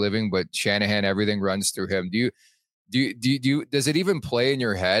Brad Treliving, but Shanahan, everything runs through him. Does it even play in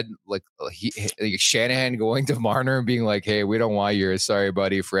your head like Shanahan going to Marner and being like, hey, we don't want you here. Sorry,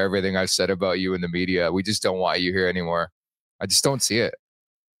 buddy, for everything I've said about you in the media. We just don't want you here anymore. I just don't see it.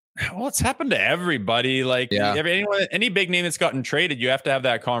 Well, it's happened to everybody. Like, yeah. Any big name that's gotten traded, you have to have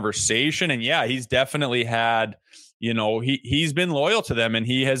that conversation. And yeah, he's definitely had, he's been loyal to them, and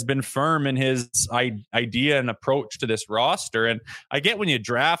he has been firm in his idea and approach to this roster. And I get when you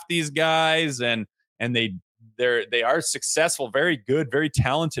draft these guys and they are successful, very good, very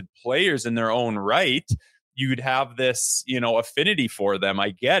talented players in their own right, you'd have this, affinity for them.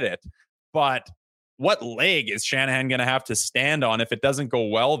 I get it. But what leg is Shanahan going to have to stand on if it doesn't go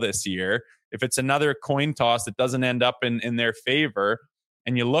well this year? If it's another coin toss that doesn't end up in their favor,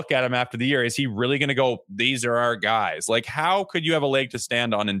 and you look at him after the year, is he really going to go, these are our guys? Like, how could you have a leg to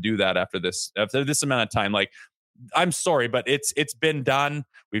stand on and do that after this amount of time? Like, I'm sorry, but it's been done.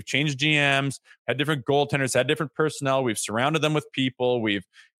 We've changed GMs, had different goaltenders, had different personnel. We've surrounded them with people. We've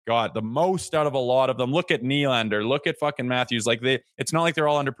got the most out of a lot of them. Look at Nylander, look at fucking Matthews. Like, it's not like they're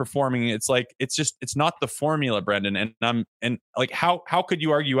all underperforming. It's like, it's not the formula, Brendan. And like, how could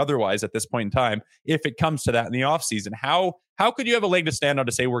you argue otherwise at this point in time if it comes to that in the offseason? How could you have a leg to stand on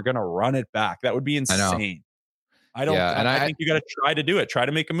to say we're going to run it back? That would be insane. I think you got to try to do it. Try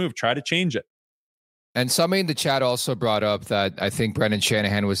to make a move. Try to change it. And somebody in the chat also brought up that I think Brendan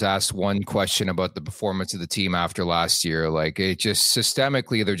Shanahan was asked one question about the performance of the team after last year. Like, it just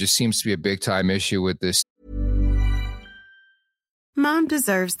systemically, there just seems to be a big time issue with this. Mom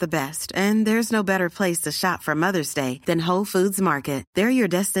deserves the best, and there's no better place to shop for Mother's Day than Whole Foods Market. They're your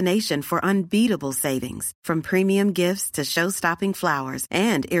destination for unbeatable savings, from premium gifts to show-stopping flowers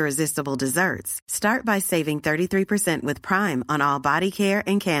and irresistible desserts. Start by saving 33% with Prime on all body care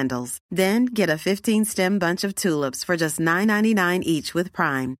and candles. Then get a 15-stem bunch of tulips for just $9.99 each with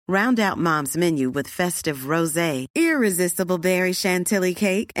Prime. Round out Mom's menu with festive rosé, irresistible berry chantilly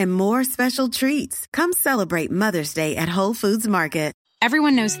cake, and more special treats. Come celebrate Mother's Day at Whole Foods Market.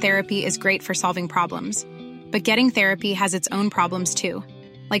 Everyone knows therapy is great for solving problems, but getting therapy has its own problems too,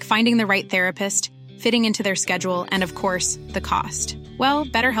 like finding the right therapist, fitting into their schedule, and of course, the cost. Well,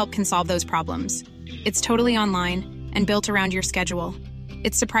 BetterHelp can solve those problems. It's totally online and built around your schedule.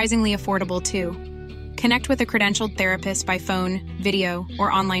 It's surprisingly affordable too. Connect with a credentialed therapist by phone, video,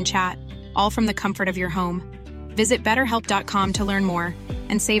 or online chat, all from the comfort of your home. Visit BetterHelp.com to learn more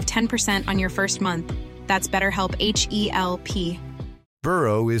and save 10% on your first month. That's BetterHelp, H-E-L-P.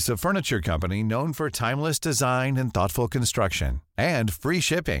 Burrow is a furniture company known for timeless design and thoughtful construction, and free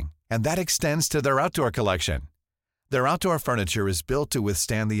shipping, and that extends to their outdoor collection. Their outdoor furniture is built to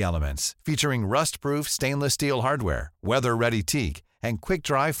withstand the elements, featuring rust-proof stainless steel hardware, weather-ready teak, and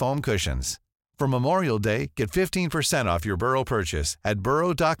quick-dry foam cushions. For Memorial Day, get 15% off your Burrow purchase at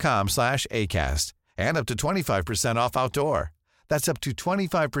burrow.com/ACAST, and up to 25% off outdoor. That's up to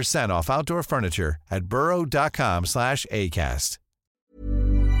 25% off outdoor furniture at burrow.com/ACAST.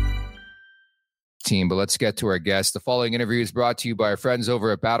 Team, but let's get to our guest. The following interview is brought to you by our friends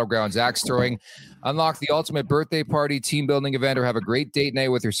over at Battlegrounds Axe Throwing. Unlock the ultimate birthday party, team building event, or have a great date night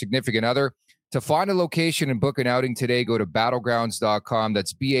with your significant other. To find a location and book an outing today, go to battlegrounds.com.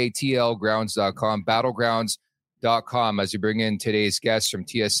 That's BATL grounds.com, battlegrounds.com. As you bring in today's guest from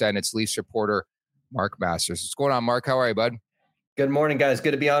TSN, it's Leafs reporter Mark Masters. What's going on, Mark? How are you, bud? Good morning, guys.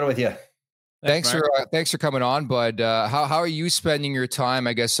 Good to be on with you. Thanks for coming on, bud. How are you spending your time,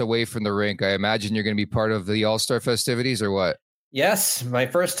 I guess, away from the rink? I imagine you're going to be part of the All-Star festivities, or what? Yes, my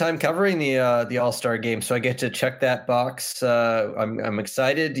first time covering the All-Star game, so I get to check that box. I'm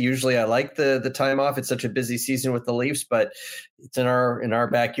excited. Usually, I like the time off. It's such a busy season with the Leafs, but it's in our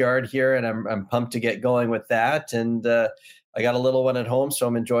backyard here, and I'm pumped to get going with that. And I got a little one at home, so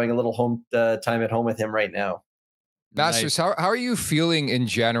I'm enjoying a little home time at home with him right now. Masters, how are you feeling in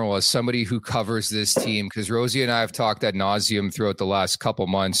general as somebody who covers this team? Because Rosie and I have talked ad nauseum throughout the last couple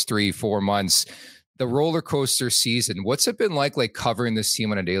months, 3-4 months, the roller coaster season. What's it been like covering this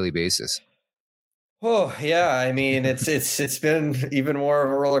team on a daily basis? Oh yeah, I mean it's been even more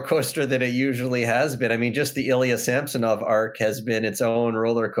of a roller coaster than it usually has been. I mean, just the Ilya Samsonov arc has been its own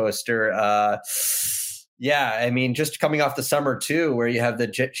roller coaster. Yeah, I mean, just coming off the summer too, where you have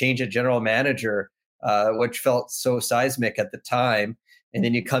the change of general manager. Which felt so seismic at the time. And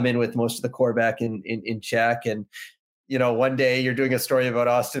then you come in with most of the core back in check. And, you know, one day you're doing a story about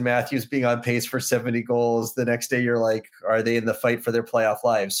Austin Matthews being on pace for 70 goals. The next day you're like, are they in the fight for their playoff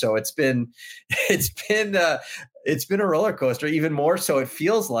lives? So it's been a roller coaster, even more so it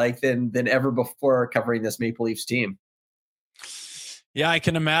feels like than ever before covering this Maple Leafs team. Yeah, I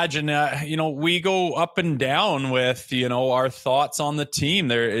can imagine. We go up and down with, our thoughts on the team.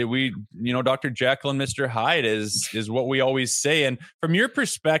 There, Dr. Jekyll and Mr. Hyde is what we always say. And from your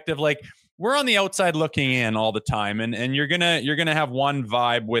perspective, like, we're on the outside looking in all the time, and you're gonna have one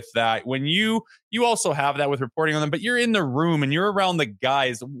vibe with that. When you also have that with reporting on them, but you're in the room and you're around the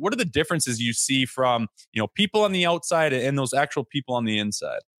guys. What are the differences you see from people on the outside and those actual people on the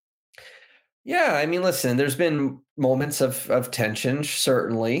inside? Yeah, I mean, listen, there's been moments of tension,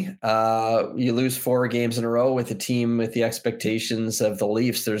 certainly. You lose 4 games in a row with a team with the expectations of the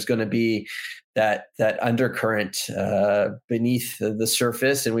Leafs. There's going to be that undercurrent beneath the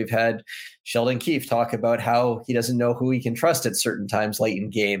surface. And we've had Sheldon Keefe talk about how he doesn't know who he can trust at certain times late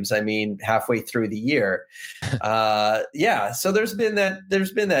in games. I mean, halfway through the year. Yeah, so there's been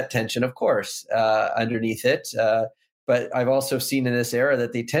that tension, of course, underneath it. But I've also seen in this era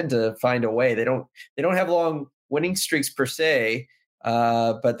that they tend to find a way. They don't have long winning streaks per se,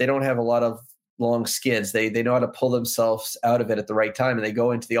 but they don't have a lot of long skids. They know how to pull themselves out of it at the right time, and they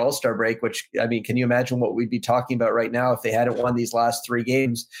go into the All-Star break, which, I mean, can you imagine what we'd be talking about right now if they hadn't won these last 3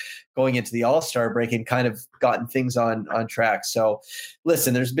 games going into the All-Star break and kind of gotten things on track? So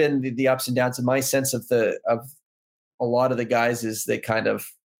listen, there's been the ups and downs. And my sense of a lot of the guys is they kind of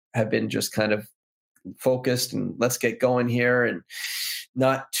have been just kind of focused and let's get going here and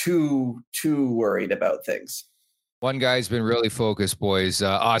not too worried about things. One guy's been really focused, boys.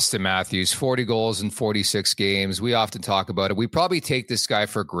 Austin Matthews, 40 goals in 46 games. We often talk about it. We probably take this guy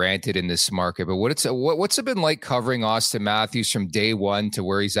for granted in this market, but what's it been like covering Austin Matthews from day one to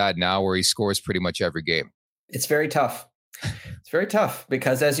where he's at now, where he scores pretty much every game? It's very tough. It's very tough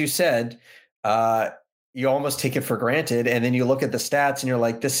because, as you said, you almost take it for granted, and then you look at the stats and you're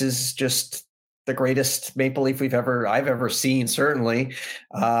like, this is just the greatest Maple Leaf I've ever seen. Certainly,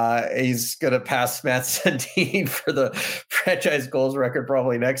 he's going to pass Matt Sundin for the franchise goals record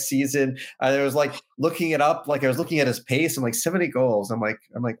probably next season. I was like looking it up, like I was looking at his pace. I'm like 70 goals. I'm like,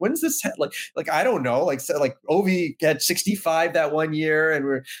 when's this? Like I don't know. Like Ovi had 65 that one year, and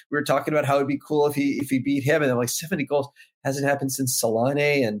we were talking about how it'd be cool if he beat him. And I'm like 70 goals hasn't happened since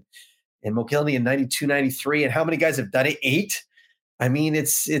Solane and Mogilny in 92, 93. And how many guys have done it? 8. I mean,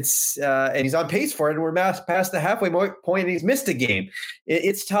 it's and he's on pace for it, and we're past the halfway point, and he's missed a game.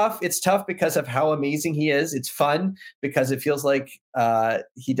 It's tough. It's tough because of how amazing he is. It's fun because it feels like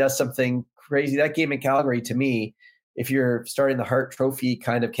he does something crazy. That game in Calgary, to me, if you're starting the Hart Trophy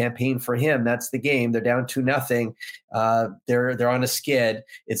kind of campaign for him, that's the game. They're down 2-0. They're on a skid.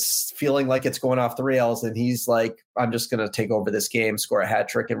 It's feeling like it's going off the rails, and he's like, I'm just going to take over this game, score a hat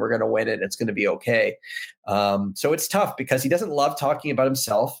trick, and we're going to win it. It's going to be okay. So it's tough because he doesn't love talking about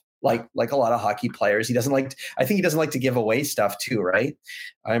himself like a lot of hockey players. I think he doesn't like to give away stuff too, right?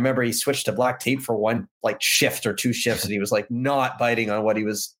 I remember he switched to black tape for one shift or 2 shifts, and he was like not biting on what he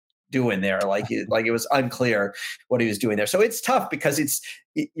was doing there. Like it was unclear what he was doing there. So it's tough because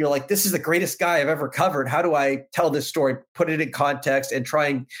you're like, this is the greatest guy I've ever covered. How do I tell this story, put it in context, and try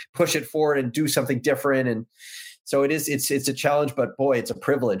and push it forward and do something different? And so it's a challenge, but boy, it's a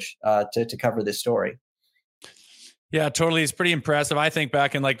privilege to cover this story. Yeah, totally. It's pretty impressive. I think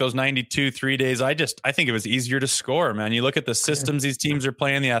back in like those 92 3 days, I think it was easier to score, man. You look at the systems these teams are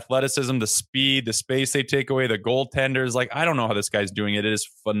playing, the athleticism, the speed, the space they take away, the goaltenders. Like, I don't know how this guy's doing it. It is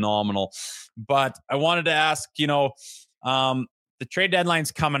phenomenal. But I wanted to ask, the trade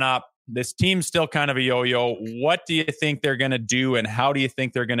deadline's coming up. This team's still kind of a yo-yo. What do you think they're going to do, and how do you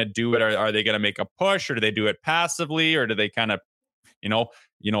think they're going to do it? Are they going to make a push, or do they do it passively, or do they kind of,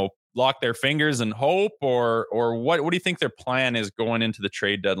 lock their fingers and hope, or what do you think their plan is going into the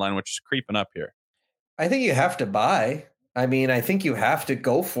trade deadline, which is creeping up here? I think you have to buy. I mean, I think you have to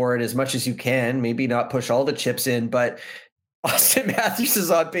go for it as much as you can, maybe not push all the chips in, but Austin Matthews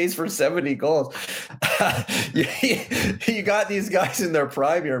is on pace for 70 goals. You got these guys in their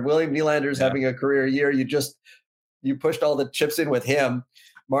prime here. William Nylander's having a career year. You pushed all the chips in with him.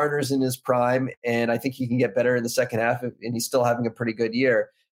 Marner's in his prime, and I think he can get better in the second half, and he's still having a pretty good year.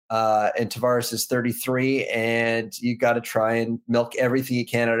 And Tavares is 33, and you got to try and milk everything you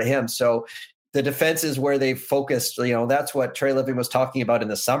can out of him. So the defense is where they focused. That's what Trey Living was talking about in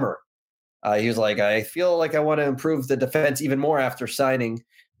the summer. He was like, I feel like I want to improve the defense even more after signing,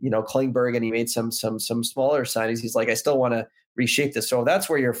 Klingberg, and he made some smaller signings. He's like, I still want to reshape this. So that's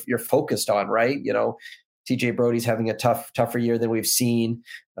where you're focused on, right? TJ Brody's having a tougher year than we've seen,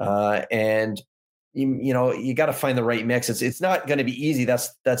 and you got to find the right mix. It's not going to be easy.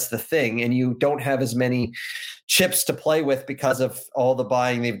 That's the thing. And you don't have as many chips to play with because of all the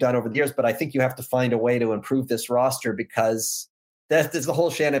buying they've done over the years. But I think you have to find a way to improve this roster, because that's the whole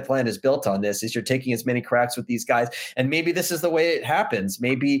Shannon plan is built on this, is you're taking as many cracks with these guys. And maybe this is the way it happens.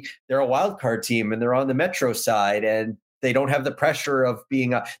 Maybe they're a wild card team and they're on the Metro side, and they don't have the pressure of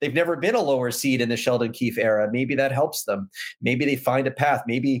being they've never been a lower seed in the Sheldon Keefe era. Maybe that helps them. Maybe they find a path.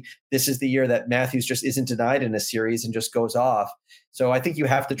 Maybe this is the year that Matthews just isn't denied in a series and just goes off. So I think you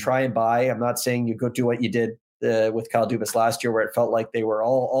have to try and buy. I'm not saying you go do what you did with Kyle Dubas last year, where it felt like they were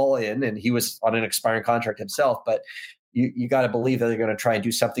all in, and he was on an expiring contract himself. But you got to believe that they're going to try and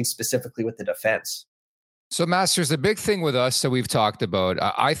do something specifically with the defense. So, Masters, the big thing with us that we've talked about,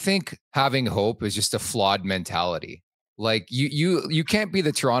 I think having hope is just a flawed mentality. Like you can't be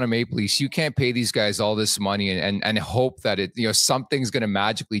the Toronto Maple Leafs. You can't pay these guys all this money and hope that something's going to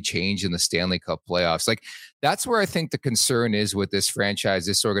magically change in the Stanley Cup playoffs. Like, that's where I think the concern is with this franchise,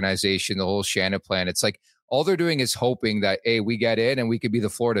 this organization, the whole Shannon plan. It's like all they're doing is hoping that, hey, we get in and we could be the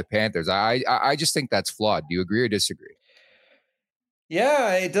Florida Panthers. I just think that's flawed. Do you agree or disagree?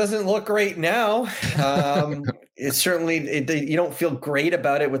 Yeah, it doesn't look great now. It's certainly, you don't feel great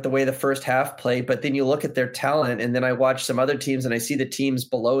about it with the way the first half played, but then you look at their talent, and then I watch some other teams and I see the teams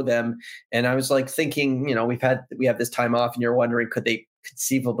below them. And I was like thinking, we have this time off, and you're wondering, could they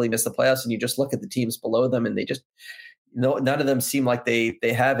conceivably miss the playoffs? And you just look at the teams below them, and they just, none of them seem like they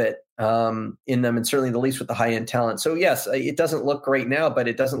have it in them, and certainly the Leafs with the high end talent. So yes, it doesn't look great now, but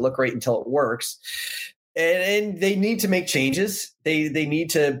it doesn't look great until it works. And they need to make changes. They need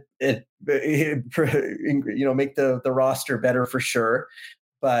to, make the roster better for sure.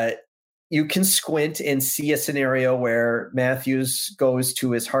 But you can squint and see a scenario where Matthews goes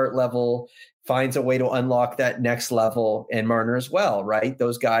to his heart level, finds a way to unlock that next level, and Marner as well, right?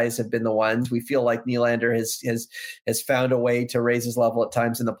 Those guys have been the ones. We feel like Nylander has found a way to raise his level at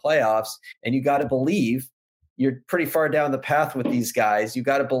times in the playoffs. And you got to believe, you're pretty far down the path with these guys. You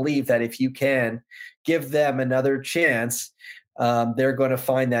got to believe that if you can give them another chance, they're going to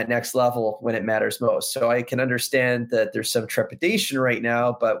find that next level when it matters most. So I can understand that there's some trepidation right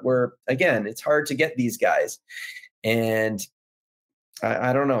now, but it's hard to get these guys. And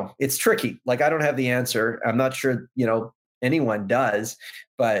I don't know. It's tricky. Like, I don't have the answer. I'm not sure, anyone does,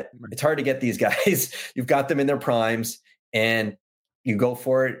 but it's hard to get these guys. You've got them in their primes, and you go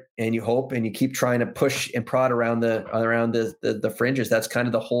for it, and you hope, and you keep trying to push and prod around the fringes. That's kind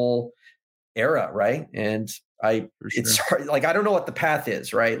of the whole era, right? And it's hard. Like, I don't know what the path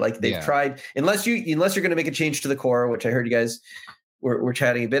is, right? Like, they've tried, unless you're going to make a change to the core, which I heard you guys were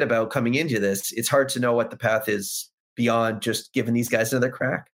chatting a bit about coming into this. It's hard to know what the path is beyond just giving these guys another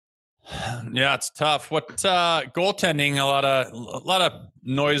crack. Yeah, it's tough. What goaltending? A lot of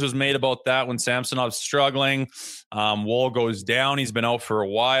noise was made about that when Samsonov's struggling. Woll goes down. He's been out for a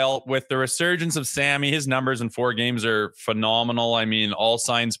while. With the resurgence of Sammy, his numbers in 4 games are phenomenal. I mean, all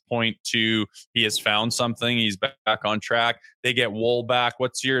signs point to he has found something. He's back on track. They get Woll back.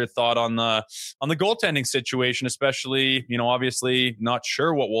 What's your thought on the goaltending situation, especially, obviously not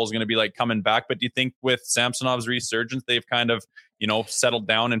sure what Woll's going to be like coming back, but do you think with Samsonov's resurgence, they've kind of, settled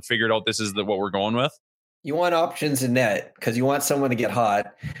down and figured out this is what we're going with? You want options in net because you want someone to get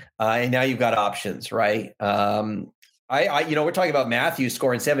hot, and now you've got options, right? We're talking about Matthews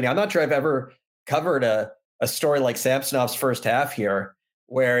scoring 70. I'm not sure I've ever covered a story like Samsonov's first half here,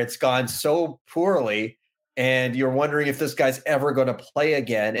 where it's gone so poorly, and you're wondering if this guy's ever going to play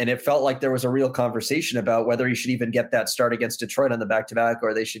again. And it felt like there was a real conversation about whether he should even get that start against Detroit on the back-to-back,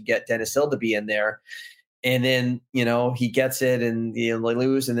 or they should get Dennis Hill to be in there. And then, he gets it and they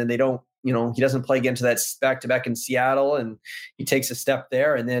lose, and then they don't. He doesn't play again to that back-to-back in Seattle, and he takes a step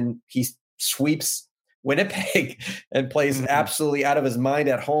there, and then he sweeps Winnipeg and plays absolutely out of his mind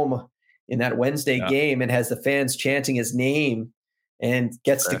at home in that Wednesday game, and has the fans chanting his name, and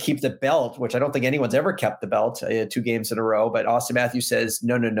gets to keep the belt, which I don't think anyone's ever kept the belt 2 games in a row. But Austin Matthews says,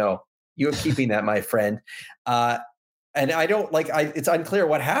 no, you're keeping that, my friend. And I don't it's unclear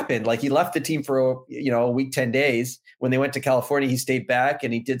what happened. Like, he left the team for, a week, 10 days. When they went to California, he stayed back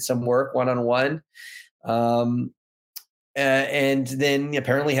and he did some work one-on-one. And then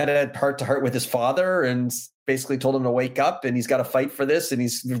apparently had a heart-to-heart with his father and basically told him to wake up, and he's got to fight for this. And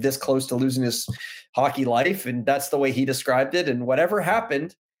he's this close to losing his hockey life. And that's the way he described it. And whatever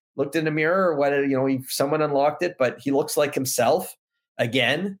happened, looked in the mirror, someone unlocked it, but he looks like himself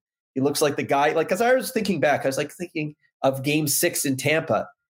again. He looks like the guy, because I was thinking back, thinking of Game 6 in Tampa,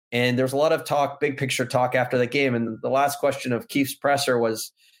 and there's a lot of talk, big picture talk after that game. And the last question of Keith's presser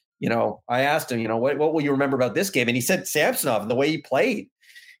was, I asked him, what will you remember about this game? And he said Samsonov and the way he played.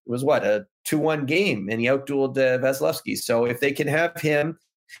 It was a 2-1 game, and he outdueled Vasilevsky. So if they can have him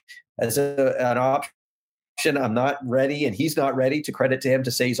as an option, I'm not ready, and he's not ready, to credit to him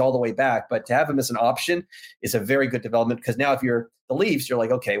to say he's all the way back, but to have him as an option is a very good development, because now if you're the Leafs, you're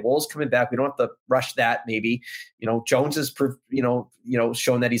like, okay, Woll's coming back. We don't have to rush that. Maybe, Jones has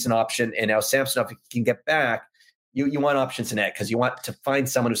shown that he's an option, and now Samsonov can get back. You want options in that because you want to find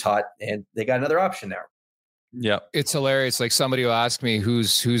someone who's hot, and they got another option there. Yeah, it's hilarious. Like, somebody will ask me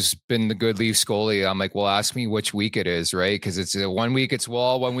who's been the good Leafs goalie. I'm like, well, ask me which week it is, right? Because it's 1 week it's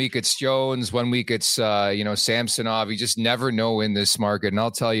Woll, 1 week it's Jones, 1 week it's Samsonov. You just never know in this market. And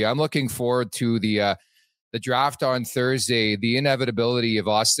I'll tell you, I'm looking forward to the draft on Thursday. The inevitability of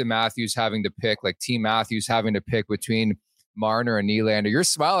Austin Matthews having to pick, like Team Matthews having to pick between Marner and Nylander. You're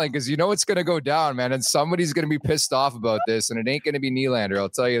smiling because it's going to go down, man, and somebody's going to be pissed off about this, and it ain't going to be Nylander. I'll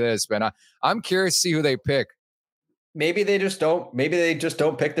tell you this, man. I'm curious to see who they pick. Maybe they just don't. Maybe they just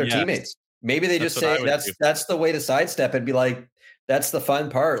don't pick their teammates. Maybe they just say that's the way to sidestep and be like, that's the fun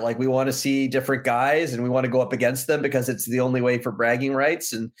part. Like, we want to see different guys and we want to go up against them because it's the only way for bragging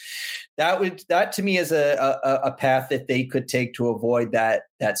rights. And that to me is a path that they could take to avoid that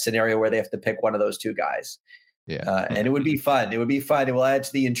scenario where they have to pick one of those 2 guys. Yeah, and it would be fun. It would be fun. It will add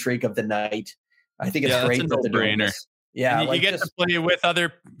to the intrigue of the night. I think it's great that they're doing this. Yeah, you get to play with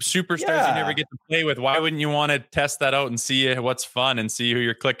other superstars you never get to play with. Why wouldn't you want to test that out and see what's fun and see who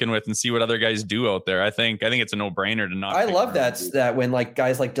you're clicking with and see what other guys do out there? I think it's a no-brainer to not. I love that when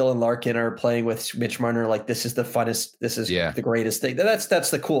guys like Dylan Larkin are playing with Mitch Marner, this is the funnest. This is the greatest thing. That's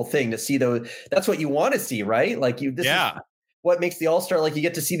the cool thing to see. Though that's what you want to see, right? This is what makes the All-Star. You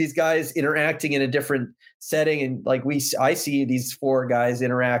get to see these guys interacting in a different setting. And I see these 4 guys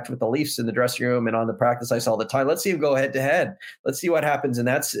interact with the Leafs in the dressing room and on the practice ice all the time. Let's see them go head to head. Let's see what happens in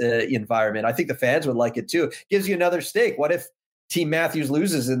that environment. I think the fans would like it too. Gives you another stake. What if Team Matthews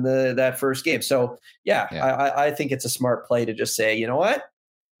loses in that first game? So I think it's a smart play to just say, you know what?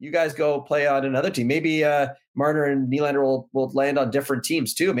 You guys go play on another team. Maybe Marner and Nylander will land on different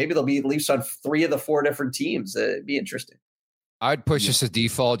teams too. Maybe they'll be Leafs on 3 of the 4 different teams. It'd be interesting. I'd push this as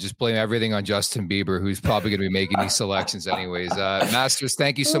default, just blame everything on Justin Bieber, who's probably going to be making these selections anyways. Masters,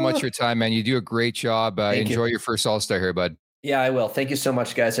 thank you so much for your time, man. You do a great job. Enjoy your first All-Star here, bud. Yeah, I will. Thank you so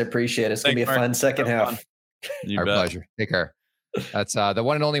much, guys. I appreciate it. It's going to be a fun second half. Our pleasure. Take care. That's the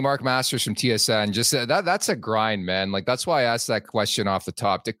one and only Mark Masters from TSN. Just that's a grind, man. That's why I asked that question off the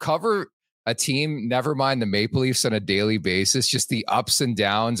top. To cover a team, never mind the Maple Leafs, on a daily basis, just the ups and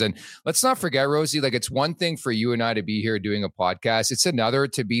downs. And let's not forget, Rosie, it's one thing for you and I to be here doing a podcast. It's another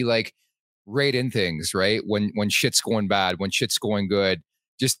to be right in things, right? When shit's going bad, when shit's going good,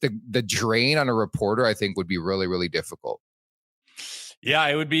 just the drain on a reporter, I think, would be really, really difficult. Yeah,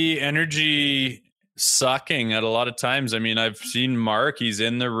 it would be energy sucking at a lot of times. I mean, I've seen Mark, he's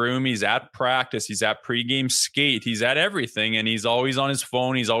in the room, he's at practice, he's at pregame skate, he's at everything, and he's always on his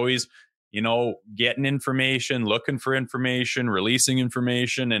phone. He's always, getting information, looking for information, releasing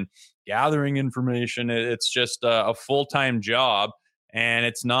information, and gathering information. It's just a full-time job, and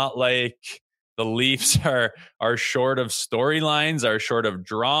it's not like the Leafs are short of storylines, are short of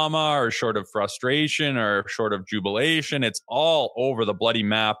drama, are short of frustration, are short of jubilation. It's all over the bloody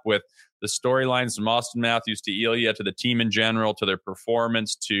map with the storylines from Auston Matthews to Ilya to the team in general, to their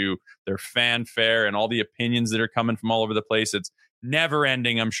performance, to their fanfare, and all the opinions that are coming from all over the place. It's never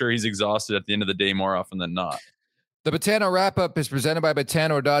ending. I'm sure he's exhausted at the end of the day more often than not. The Betano wrap-up is presented by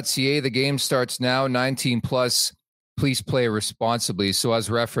Betano.ca. The game starts now, 19 plus. Please play responsibly. So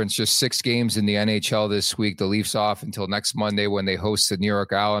as referenced, just 6 games in the NHL this week. The Leafs off until next Monday when they host the New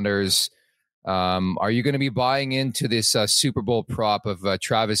York Islanders. Are you going to be buying into this Super Bowl prop of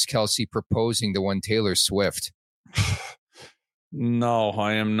Travis Kelce proposing to one Taylor Swift? No,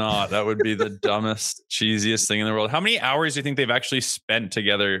 I am not. That would be the dumbest, cheesiest thing in the world. How many hours do you think they've actually spent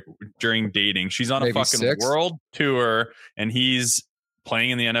together during dating? She's on maybe a fucking 6 world tour and he's playing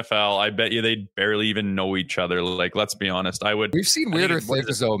in the NFL. I bet you they barely even know each other. Like, let's be honest. We've seen weirder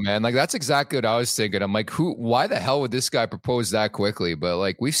things though, man. Like, that's exactly what I was thinking. I'm like, why the hell would this guy propose that quickly? But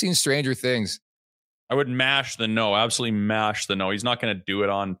like, we've seen stranger things. I would mash the no, absolutely mash the no. He's not going to do it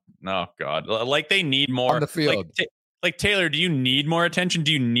on, oh God. Like, they need more on the field. Like, Taylor, do you need more attention?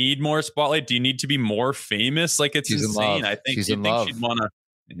 Do you need more spotlight? Do you need to be more famous? Like, it's insane. I think she'd want to.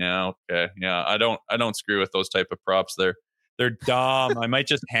 Yeah. Okay. Yeah. I don't screw with those type of props. They're dumb. I might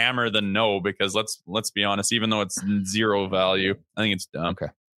just hammer the no because let's be honest, even though it's zero value, I think it's dumb.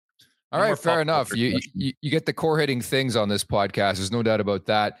 Okay. All right. Fair enough. You get the core hitting things on this podcast. There's no doubt about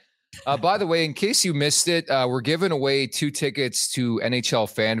that. By the way, in case you missed it, we're giving away 2 tickets to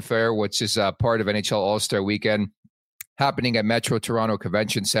NHL Fanfare, which is part of NHL All-Star Weekend happening at Metro Toronto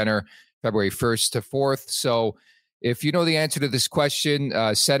Convention Center, February 1st to 4th. So if you know the answer to this question,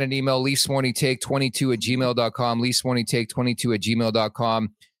 send an email, leafsmorningtake22@gmail.com,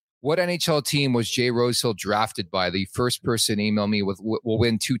 leafsmorningtake22@gmail.com. What NHL team was Jay Rosehill drafted by? The first person email me will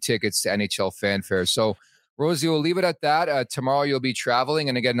win 2 tickets to NHL Fanfare. So, Rosie, we'll leave it at that. Tomorrow you'll be traveling.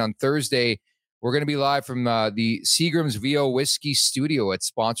 And again, on Thursday, we're going to be live from the Seagram's VO Whiskey Studio at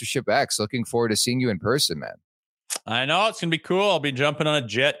Sponsorship X. Looking forward to seeing you in person, man. I know it's going to be cool. I'll be jumping on a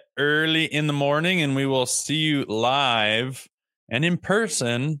jet early in the morning, and we will see you live and in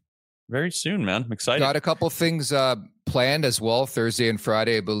person very soon, man. I'm excited. Got a couple things planned as well. Thursday and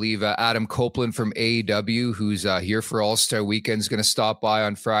Friday, I believe Adam Copeland from AEW, who's here for All-Star Weekend, is going to stop by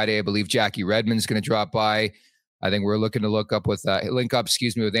on Friday. I believe Jackie Redmond's going to drop by. I think we're looking to link up with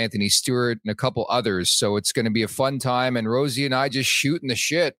Anthony Stewart and a couple others. So it's going to be a fun time. And Rosie and I just shooting the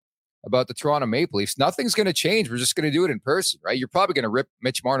shit about the Toronto Maple Leafs. Nothing's going to change. We're just going to do it in person, right? You're probably going to rip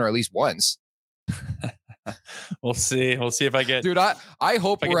Mitch Marner at least once. We'll see. We'll see if I get. Dude, I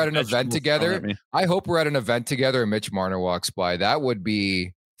hope we're at an event together. I hope we're at an event together and Mitch Marner walks by. That would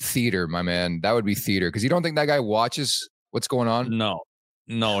be theater, my man. That would be theater. Because you don't think that guy watches what's going on?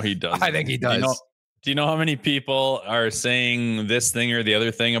 No, he doesn't. I think he does. Do you know how many people are saying this thing or the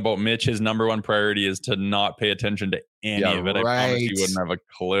other thing about Mitch? His number one priority is to not pay attention to any of it. Right. I promise you wouldn't have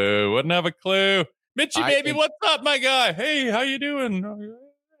a clue. Mitchie, baby, what's up, my guy? Hey, how you doing?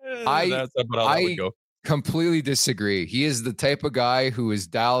 That's about how that would go. Completely disagree. He is the type of guy who is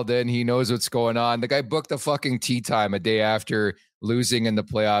dialed in. He knows what's going on. The guy booked a fucking tea time a day after losing in the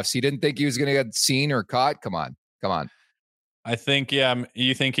playoffs. He didn't think he was going to get seen or caught. Come on. I think,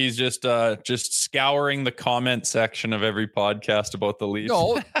 you think he's just scouring the comment section of every podcast about the Leafs.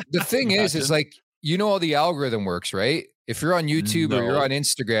 No, the thing is like, you know how the algorithm works, right? If you're on YouTube or you're on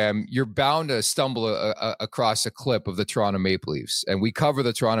Instagram, you're bound to stumble across a clip of the Toronto Maple Leafs, and we cover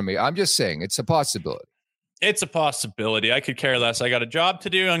the Toronto Maple. I'm just saying, it's a possibility. It's a possibility. I could care less. I got a job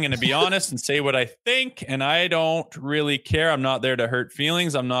to do. I'm going to be honest and say what I think, and I don't really care. I'm not there to hurt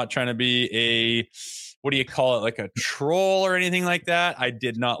feelings. I'm not trying to be what do you call it? Like a troll or anything like that. I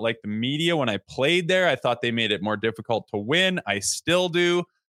did not like the media when I played there. I thought they made it more difficult to win. I still do.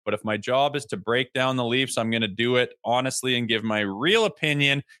 But if my job is to break down the Leafs, I'm going to do it honestly and give my real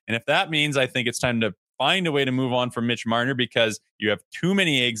opinion. And if that means I think it's time to find a way to move on from Mitch Marner because you have too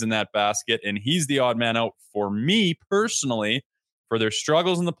many eggs in that basket and he's the odd man out for me personally for their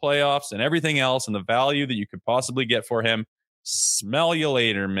struggles in the playoffs and everything else and the value that you could possibly get for him. Smell you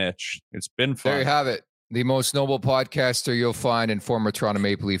later, Mitch. It's been fun. There you have it. The most noble podcaster you'll find in former Toronto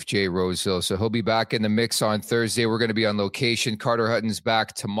Maple Leaf, Jay Rosehill. So he'll be back in the mix on Thursday. We're going to be on location. Carter Hutton's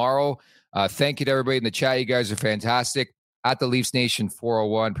back tomorrow. Thank you to everybody in the chat. You guys are fantastic. at the Leafs Nation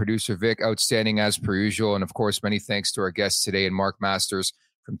 401. Producer Vic, outstanding as per usual. And of course, many thanks to our guests today and Mark Masters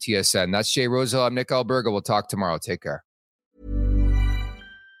from TSN. That's Jay Rosehill. I'm Nick Alberga. We'll talk tomorrow. Take care.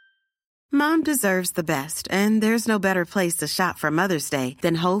 Mom deserves the best, and there's no better place to shop for Mother's Day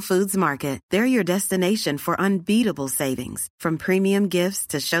than Whole Foods Market. They're your destination for unbeatable savings, from premium gifts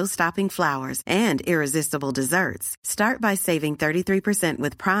to show-stopping flowers and irresistible desserts. Start by saving 33%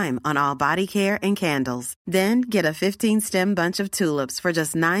 with Prime on all body care and candles. Then get a 15-stem bunch of tulips for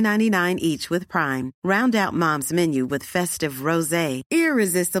just $9.99 each with Prime. Round out Mom's menu with festive rosé,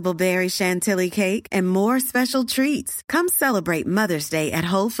 irresistible berry chantilly cake, and more special treats. Come celebrate Mother's Day at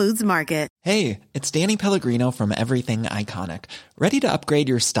Whole Foods Market. Hey, it's Danny Pellegrino from Everything Iconic. Ready to upgrade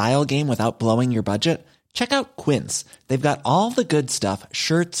your style game without blowing your budget? Check out Quince. They've got all the good stuff,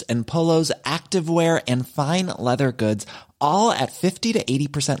 shirts and polos, activewear, and fine leather goods, all at 50 to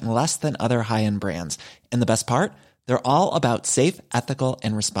 80% less than other high-end brands. And the best part? They're all about safe, ethical,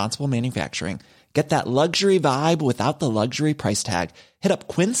 and responsible manufacturing. Get that luxury vibe without the luxury price tag. Hit up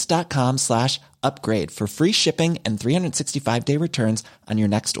quince.com/upgrade for free shipping and 365-day returns on your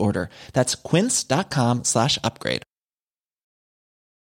next order. That's quince.com/upgrade.